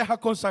no nos deja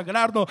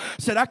consagrarnos?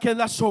 ¿Será que es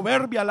la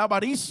soberbia, la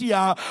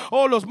avaricia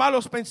o los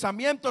malos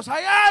pensamientos?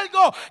 Hay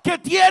algo que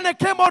tiene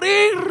que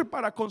morir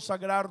para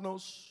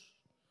consagrarnos.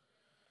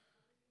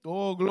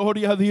 Oh,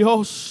 gloria a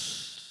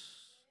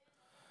Dios.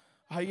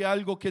 Hay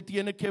algo que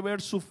tiene que ver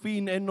su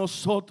fin en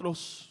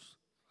nosotros.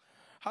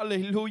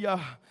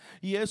 Aleluya.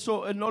 Y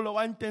eso no lo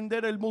va a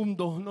entender el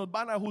mundo. Nos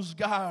van a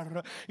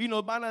juzgar y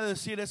nos van a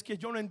decir: es que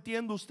yo no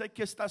entiendo usted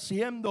qué está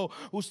haciendo.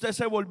 Usted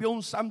se volvió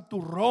un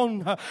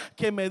santurrón.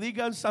 Que me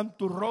digan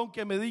santurrón,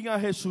 que me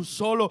digan Jesús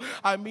solo,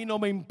 a mí no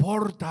me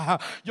importa.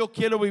 Yo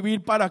quiero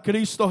vivir para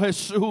Cristo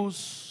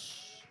Jesús.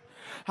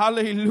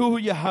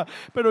 Aleluya.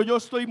 Pero yo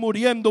estoy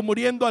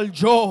muriendo al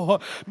yo.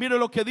 Mire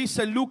lo que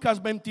dice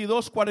Lucas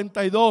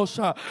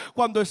 22:42.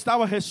 Cuando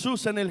estaba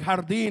Jesús en el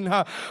jardín.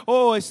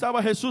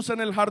 Estaba Jesús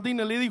en el jardín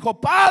y le dijo: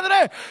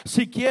 Padre,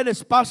 si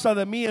quieres pasa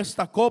de mí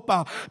esta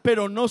copa,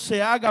 pero no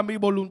se haga mi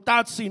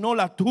voluntad sino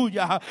la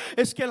tuya.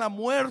 Es que la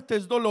muerte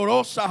es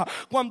dolorosa.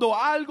 Cuando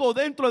algo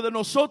dentro de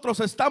nosotros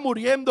está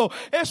muriendo,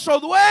 eso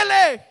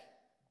duele.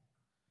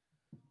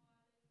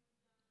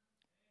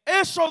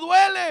 Eso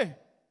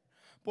duele.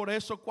 Por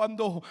eso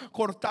cuando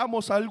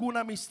cortamos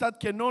alguna amistad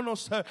que no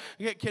nos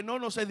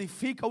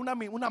edifica,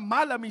 una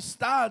mala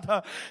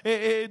amistad,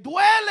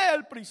 duele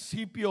al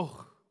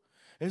principio.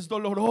 Es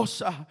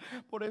dolorosa.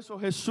 Por eso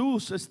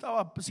Jesús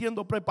estaba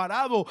siendo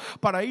preparado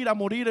para ir a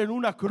morir en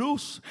una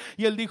cruz.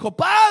 Y él dijo: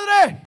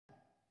 Padre,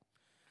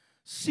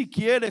 si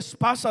quieres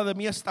pasa de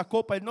mí esta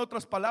copa. En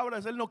otras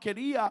palabras, él no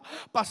quería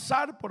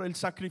pasar por el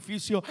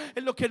sacrificio.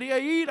 Él no quería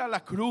ir a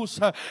la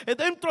cruz.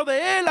 Dentro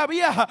de él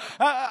había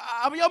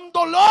un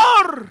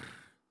dolor,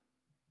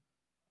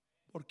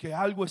 porque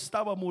algo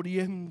estaba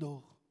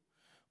muriendo.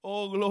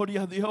 Oh,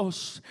 gloria a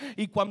Dios.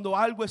 Y cuando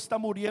algo está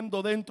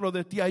muriendo dentro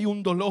de ti, hay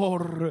un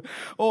dolor.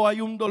 Hay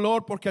un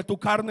dolor porque tu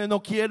carne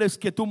no quiere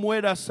que tú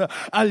mueras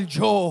al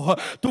yo.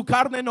 Tu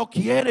carne no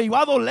quiere y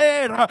va a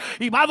doler.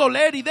 Y va a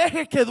doler y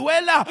deje que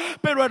duela.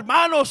 Pero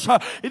hermanos,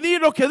 di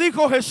lo que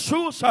dijo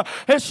Jesús.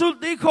 Jesús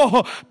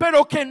dijo: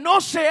 pero que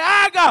no se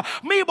haga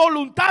mi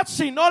voluntad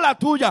sino la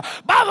tuya.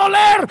 Va a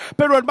doler,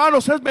 pero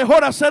hermanos, es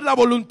mejor hacer la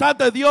voluntad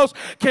de Dios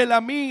que la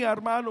mía,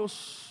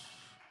 hermanos.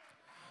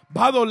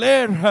 Va a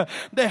doler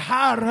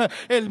dejar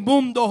el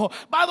mundo.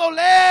 Va a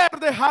doler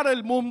dejar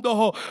el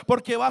mundo,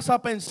 porque vas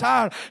a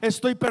pensar: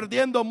 estoy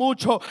perdiendo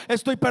mucho,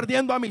 estoy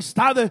perdiendo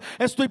amistades,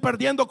 estoy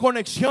perdiendo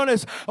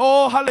conexiones.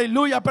 Oh,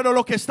 aleluya. Pero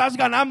lo que estás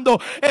ganando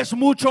es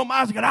mucho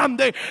más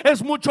grande,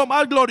 es mucho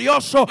más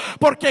glorioso,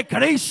 porque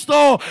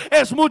Cristo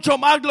es mucho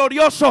más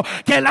glorioso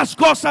que las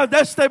cosas de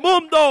este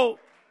mundo.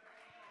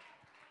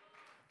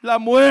 La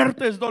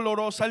muerte es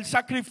dolorosa, el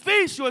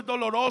sacrificio es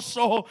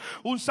doloroso.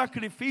 Un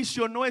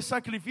sacrificio no es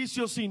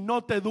sacrificio si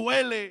no te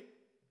duele.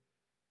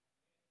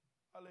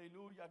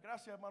 Aleluya.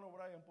 Gracias, hermano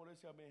Brian, por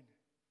ese amén.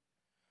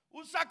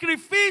 Un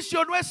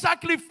sacrificio no es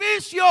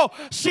sacrificio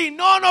si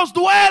no nos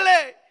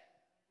duele.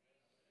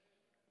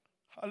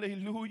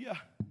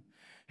 Aleluya.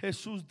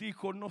 Jesús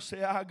dijo: no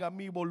se haga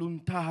mi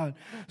voluntad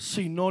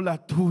sino la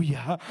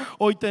tuya.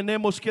 Hoy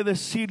tenemos que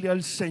decirle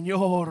al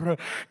Señor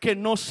que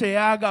no se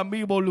haga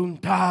mi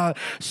voluntad,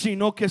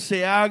 sino que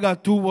se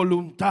haga tu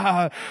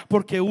voluntad,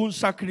 porque un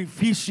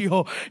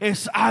sacrificio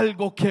es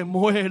algo que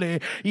muere.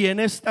 Y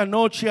en esta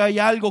noche hay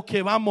algo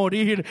que va a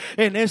morir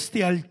en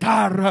este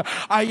altar.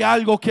 Hay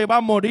algo que va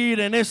a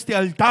morir en este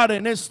altar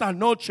en esta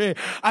noche.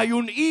 Hay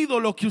un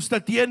ídolo que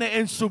usted tiene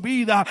en su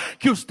vida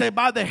que usted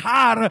va a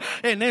dejar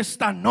en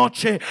esta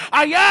noche.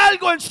 Hay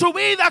algo en su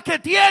vida que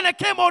tiene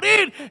que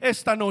morir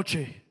esta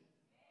noche.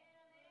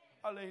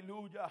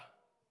 Aleluya.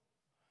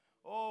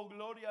 Oh,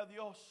 gloria a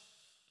Dios.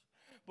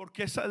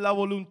 Porque esa es la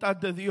voluntad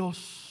de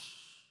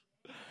Dios.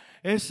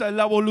 Esa es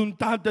la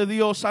voluntad de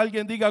Dios.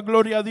 Alguien diga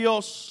gloria a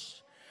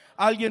Dios.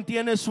 Alguien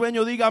tiene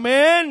sueño, diga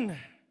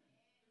amén.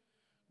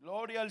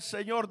 Gloria al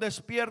Señor.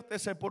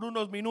 Despiértese por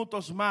unos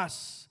minutos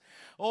más.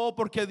 Oh,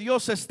 porque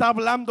Dios está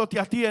hablándote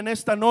a ti en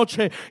esta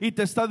noche y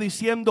te está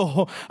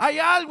diciendo: hay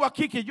algo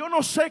aquí que yo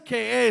no sé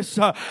qué es,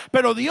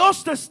 pero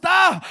Dios te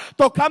está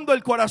tocando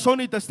el corazón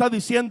y te está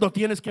diciendo: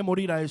 tienes que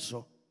morir a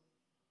eso.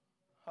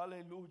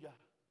 Aleluya.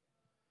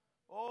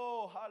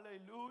 Oh,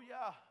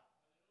 aleluya.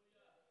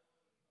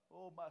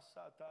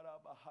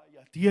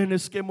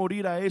 Tienes que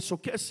morir a eso.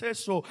 ¿Qué es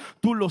eso?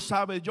 Tú lo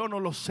sabes, yo no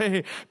lo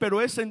sé,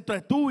 pero es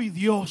entre tú y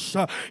Dios.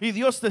 Y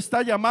Dios te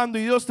está llamando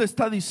y Dios te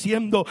está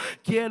diciendo: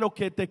 quiero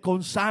que te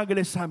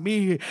consagres a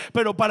mí.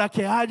 Pero para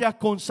que haya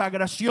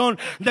consagración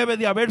debe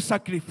de haber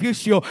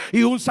sacrificio,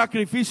 y un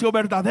sacrificio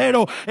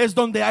verdadero es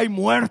donde hay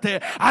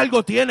muerte.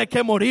 Algo tiene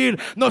que morir.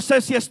 No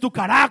sé si es tu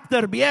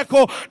carácter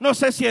viejo, no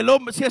sé si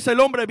es el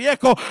hombre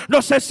viejo,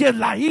 no sé si es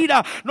la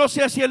ira, no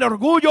sé si es el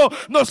orgullo,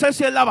 no sé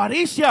si es la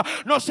avaricia,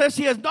 no sé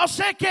si es, no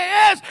sé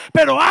qué es,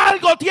 pero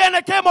algo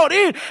tiene que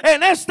morir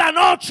en esta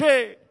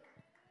noche.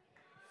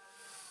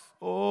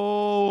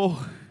 Oh,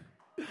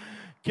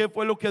 ¿qué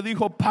fue lo que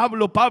dijo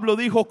Pablo? Pablo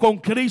dijo: con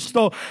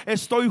Cristo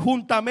estoy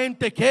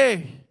juntamente,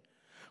 ¿qué?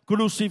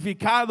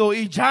 Crucificado,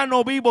 y ya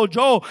no vivo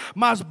yo,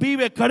 mas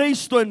vive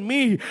Cristo en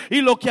mí.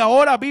 Y lo que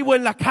ahora vivo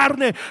en la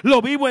carne,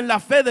 lo vivo en la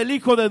fe del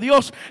Hijo de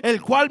Dios,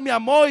 el cual me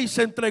amó y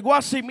se entregó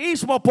a sí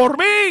mismo por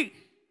mí.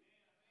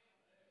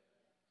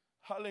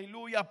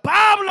 Aleluya.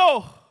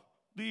 Pablo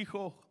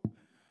dijo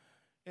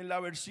en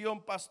la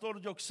versión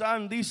Pastor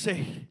Jocsan,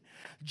 dice: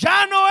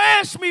 ya no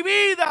es mi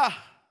vida,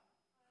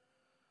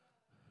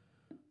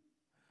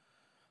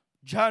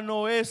 ya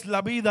no es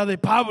la vida de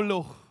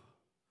Pablo,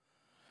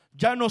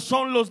 ya no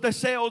son los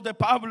deseos de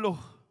Pablo,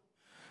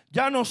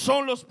 ya no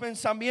son los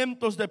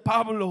pensamientos de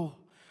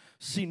Pablo,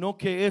 sino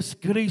que es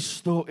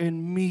Cristo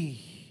en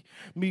mí.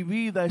 Mi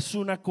vida es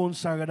una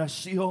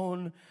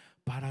consagración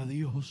para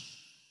Dios.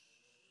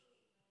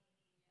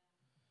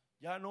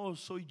 Ya no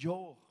soy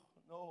yo,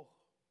 no.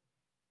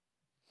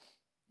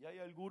 Y hay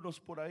algunos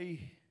por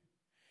ahí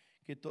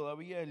que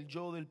todavía el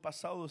yo del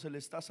pasado se le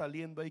está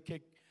saliendo. Hay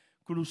que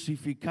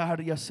crucificar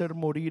y hacer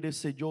morir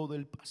ese yo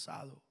del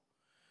pasado,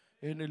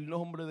 en el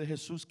nombre de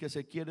Jesús, que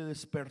se quiere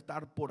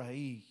despertar por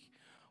ahí.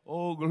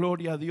 Oh,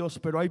 gloria a Dios.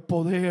 Pero hay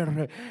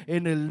poder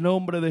en el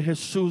nombre de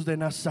Jesús de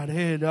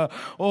Nazaret.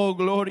 Oh,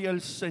 gloria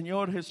al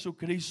Señor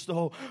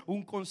Jesucristo.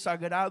 Un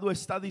consagrado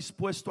está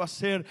dispuesto a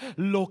hacer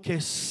lo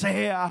que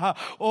sea,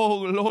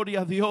 oh,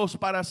 gloria a Dios,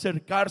 para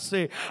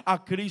acercarse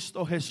a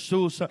Cristo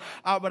Jesús.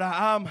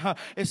 Abraham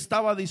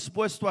estaba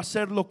dispuesto a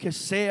hacer lo que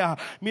sea.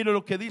 Mire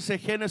lo que dice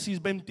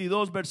Génesis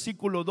 22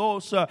 versículo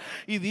 2.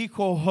 Y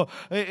dijo,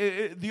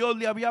 Dios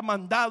le había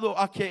mandado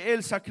a que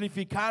él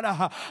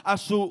sacrificara a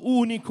su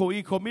único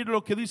hijo. Mire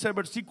lo que dice el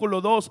versículo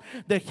 2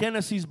 de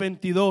Génesis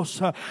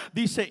 22.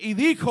 Dice: y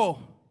dijo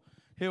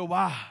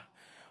Jehová: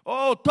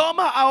 oh,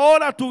 toma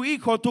ahora tu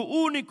hijo, tu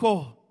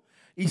único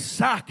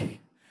Isaac,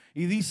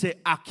 y dice,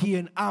 a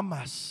quien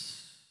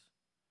amas,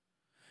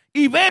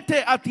 y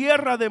vete a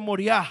tierra de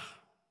Moriah,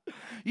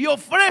 y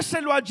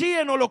ofrécelo allí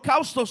en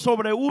holocausto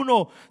sobre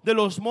uno de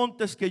los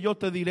montes que yo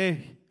te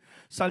diré.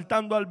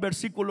 Saltando al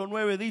versículo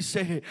 9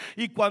 dice: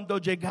 y cuando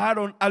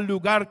llegaron al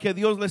lugar que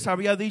Dios les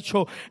había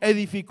dicho,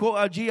 edificó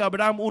allí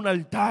Abraham un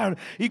altar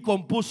y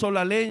compuso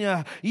la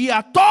leña y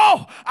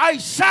ató a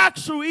Isaac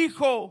su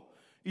hijo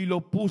y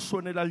lo puso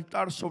en el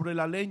altar sobre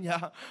la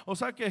leña. O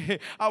sea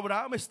que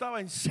Abraham estaba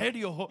en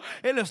serio.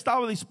 Él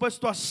estaba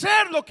dispuesto a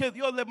hacer lo que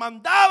Dios le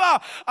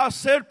mandaba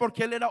hacer,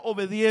 porque él era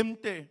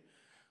obediente.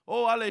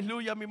 Oh,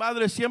 aleluya. Mi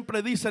madre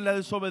siempre dice: la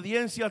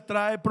desobediencia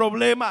trae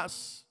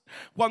problemas.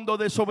 Cuando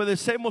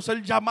desobedecemos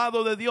el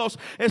llamado de Dios,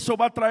 eso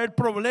va a traer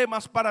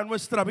problemas para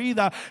nuestra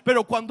vida.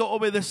 Pero cuando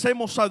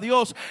obedecemos a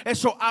Dios,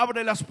 eso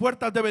abre las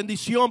puertas de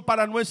bendición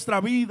para nuestra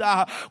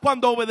vida.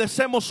 Cuando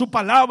obedecemos su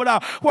palabra,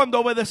 cuando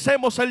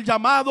obedecemos el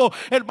llamado,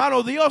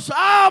 hermano, Dios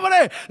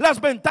abre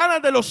las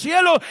ventanas de los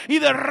cielos y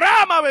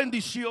derrama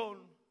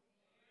bendición.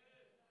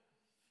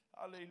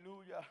 Aleluya.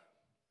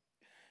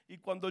 Y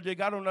cuando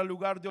llegaron al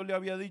lugar, Dios le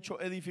había dicho: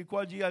 edificó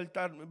allí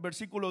altar.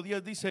 Versículo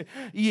 10 dice: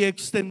 y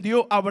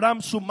extendió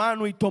Abraham su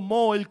mano y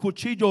tomó el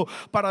cuchillo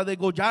para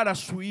degollar a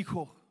su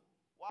hijo.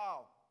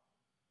 Wow.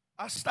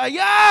 Hasta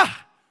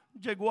allá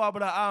llegó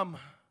Abraham.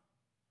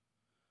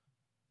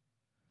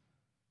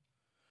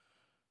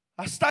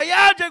 Hasta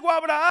allá llegó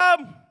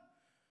Abraham.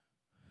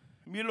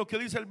 Miren lo que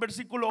dice el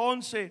versículo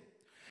 11.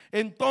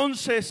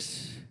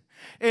 Entonces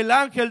el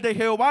ángel de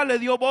Jehová le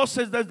dio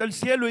voces desde el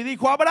cielo y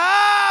dijo: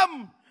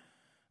 Abraham,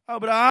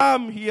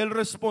 Abraham. Y él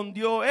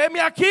respondió: heme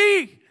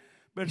aquí.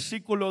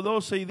 Versículo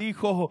 12, y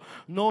dijo: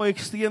 no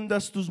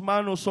extiendas tus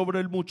manos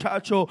sobre el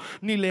muchacho,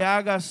 ni le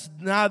hagas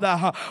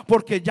nada,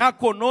 porque ya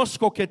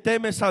conozco que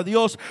temes a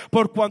Dios,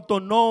 por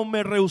cuanto no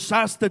me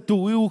rehusaste tu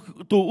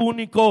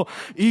único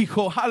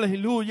hijo.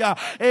 Aleluya.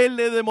 Él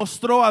le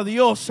demostró a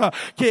Dios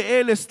que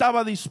él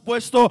estaba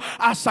dispuesto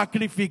a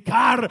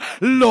sacrificar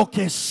lo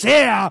que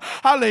sea.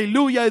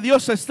 Aleluya. Y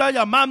Dios está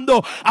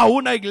llamando a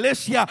una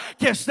iglesia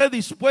que esté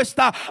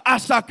dispuesta a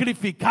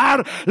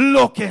sacrificar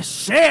lo que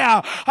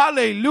sea.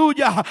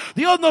 Aleluya.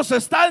 Dios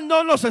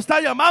no nos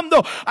está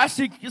llamando a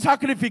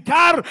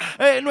sacrificar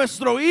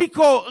nuestro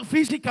hijo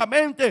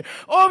físicamente.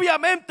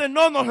 Obviamente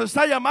no nos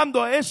está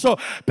llamando a eso,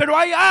 pero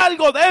hay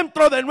algo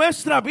dentro de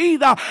nuestra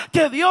vida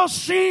que Dios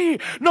sí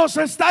nos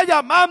está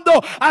llamando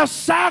a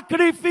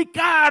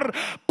sacrificar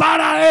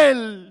para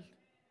Él.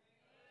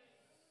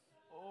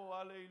 Oh,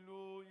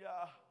 aleluya.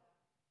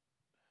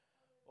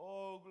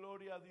 Oh,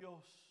 gloria a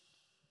Dios.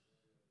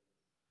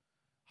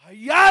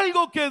 Hay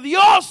algo que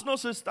Dios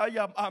nos está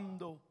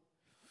llamando.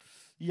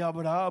 Y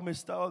Abraham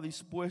estaba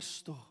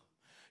dispuesto.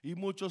 Y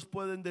muchos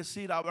pueden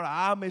decir: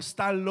 Abraham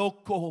está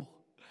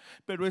loco.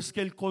 Pero es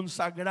que el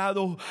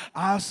consagrado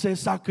hace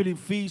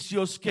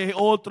sacrificios que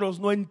otros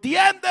no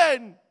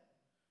entienden.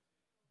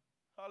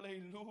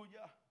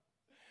 Aleluya.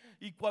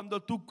 Y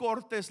cuando tú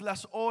cortes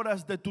las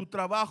horas de tu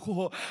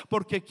trabajo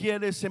porque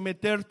quieres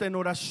meterte en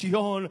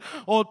oración,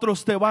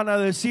 otros te van a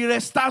decir: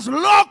 estás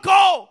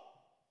loco.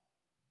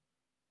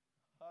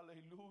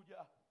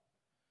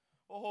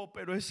 Oh,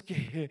 pero es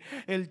que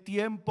el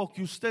tiempo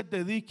que usted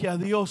dedique a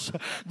Dios,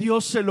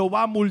 Dios se lo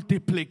va a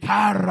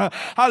multiplicar.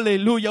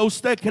 Aleluya.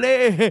 ¿Usted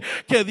cree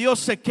que Dios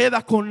se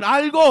queda con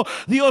algo?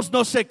 Dios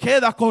no se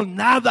queda con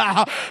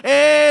nada.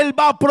 Él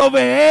va a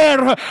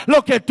proveer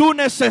lo que tú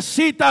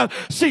necesitas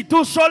si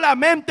tú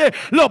solamente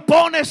lo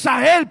pones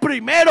a Él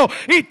primero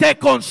y te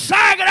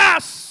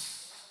consagras.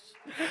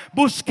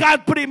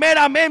 Buscad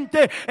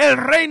primeramente el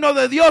reino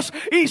de Dios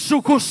y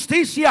su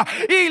justicia,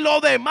 y lo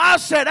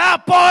demás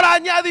será por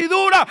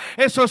añadidura.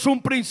 Eso es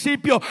un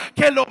principio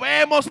que lo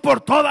vemos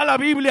por toda la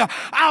Biblia.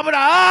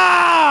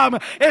 Abraham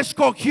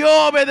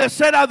escogió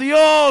obedecer a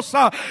Dios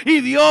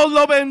y Dios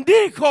lo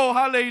bendijo.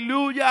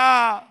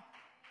 Aleluya.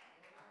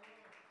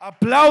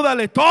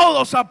 Apláudale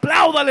todos,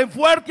 apláudale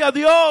fuerte a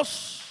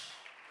Dios.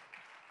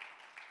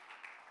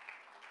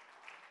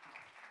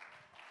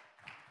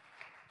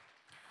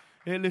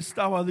 Él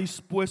estaba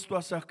dispuesto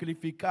a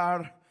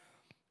sacrificar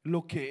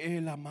lo que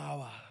él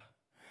amaba.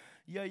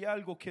 Y hay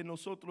algo que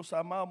nosotros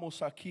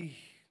amamos aquí.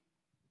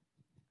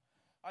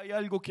 Hay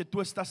algo que tú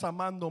estás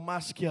amando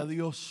más que a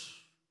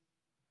Dios.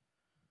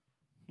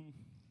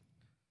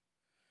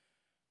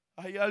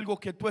 Hay algo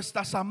que tú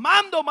estás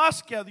amando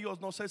más que a Dios.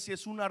 No sé si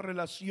es una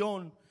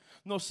relación,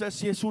 no sé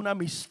si es una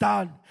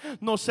amistad,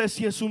 no sé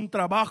si es un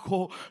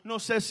trabajo, no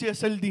sé si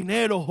es el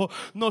dinero,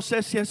 no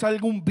sé si es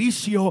algún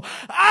vicio.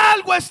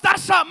 Algo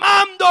estás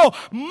amando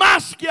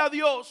más que a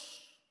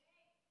Dios.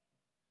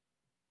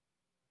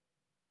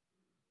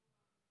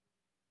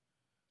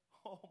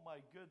 Oh my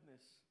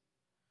goodness.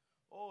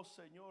 Oh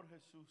Señor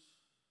Jesús.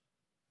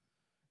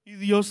 Y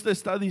Dios te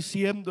está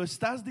diciendo: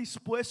 ¿estás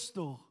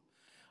dispuesto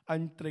a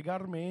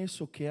entregarme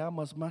eso que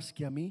amas más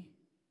que a mí?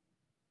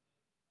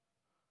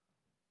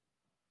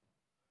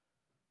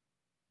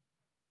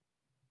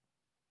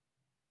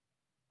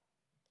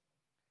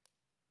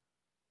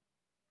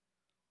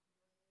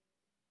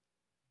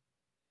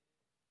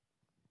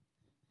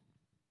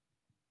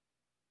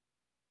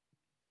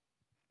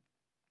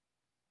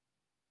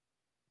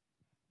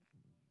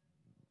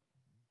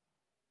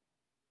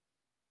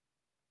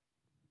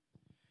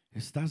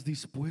 ¿Estás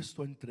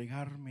dispuesto a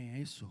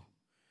entregarme eso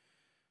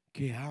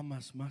que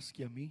amas más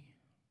que a mí?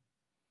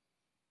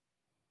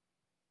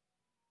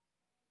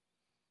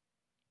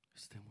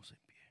 Estemos en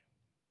pie.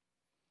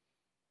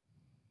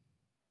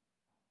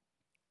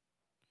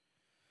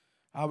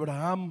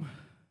 Abraham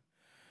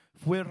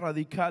fue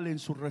radical en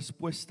su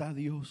respuesta a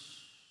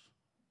Dios.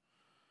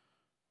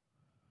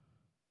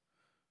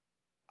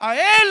 A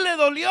él le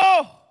dolió,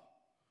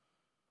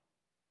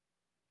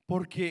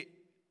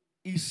 porque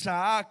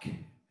Isaac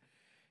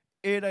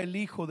era el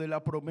hijo de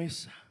la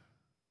promesa,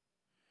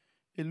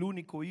 el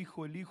único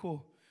hijo, el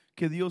hijo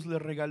que Dios le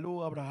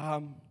regaló a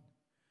Abraham.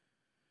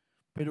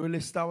 Pero él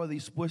estaba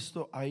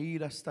dispuesto a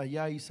ir hasta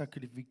allá y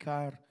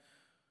sacrificar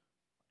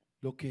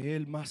lo que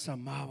él más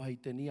amaba y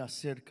tenía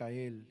cerca a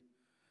él,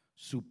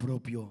 su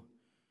propio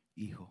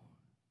hijo.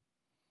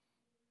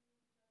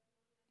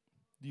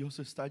 Dios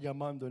está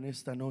llamando en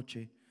esta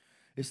noche.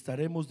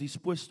 ¿Estaremos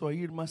dispuestos a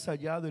ir más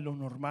allá de lo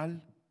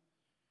normal?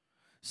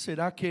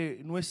 ¿Será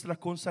que nuestra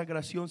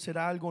consagración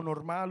será algo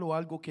normal o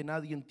algo que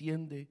nadie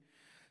entiende?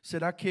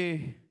 ¿Será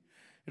que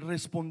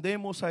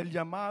respondemos al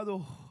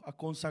llamado a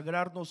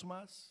consagrarnos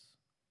más?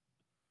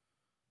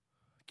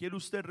 ¿Quiere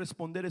usted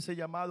responder ese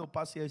llamado?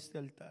 Pase a este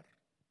altar.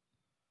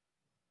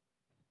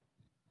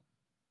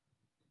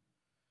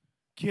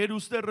 ¿Quiere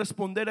usted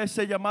responder a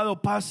ese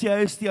llamado? Pase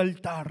a este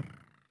altar.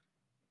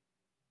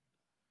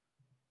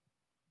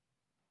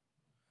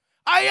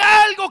 Hay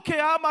algo que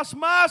amas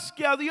más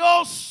que a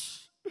Dios.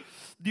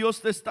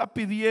 Dios te está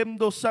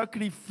pidiendo,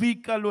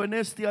 sacrifícalo en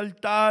este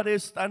altar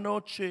esta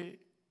noche.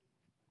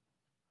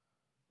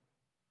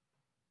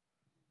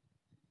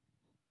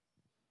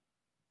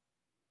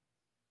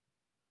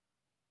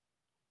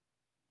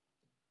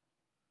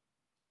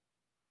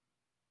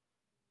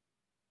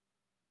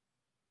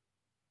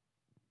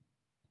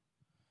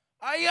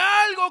 Hay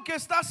algo que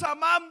estás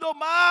amando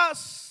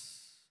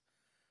más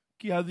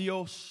que a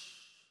Dios.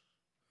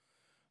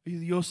 Y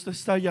Dios te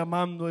está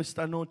llamando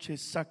esta noche,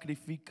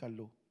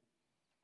 sacrifícalo.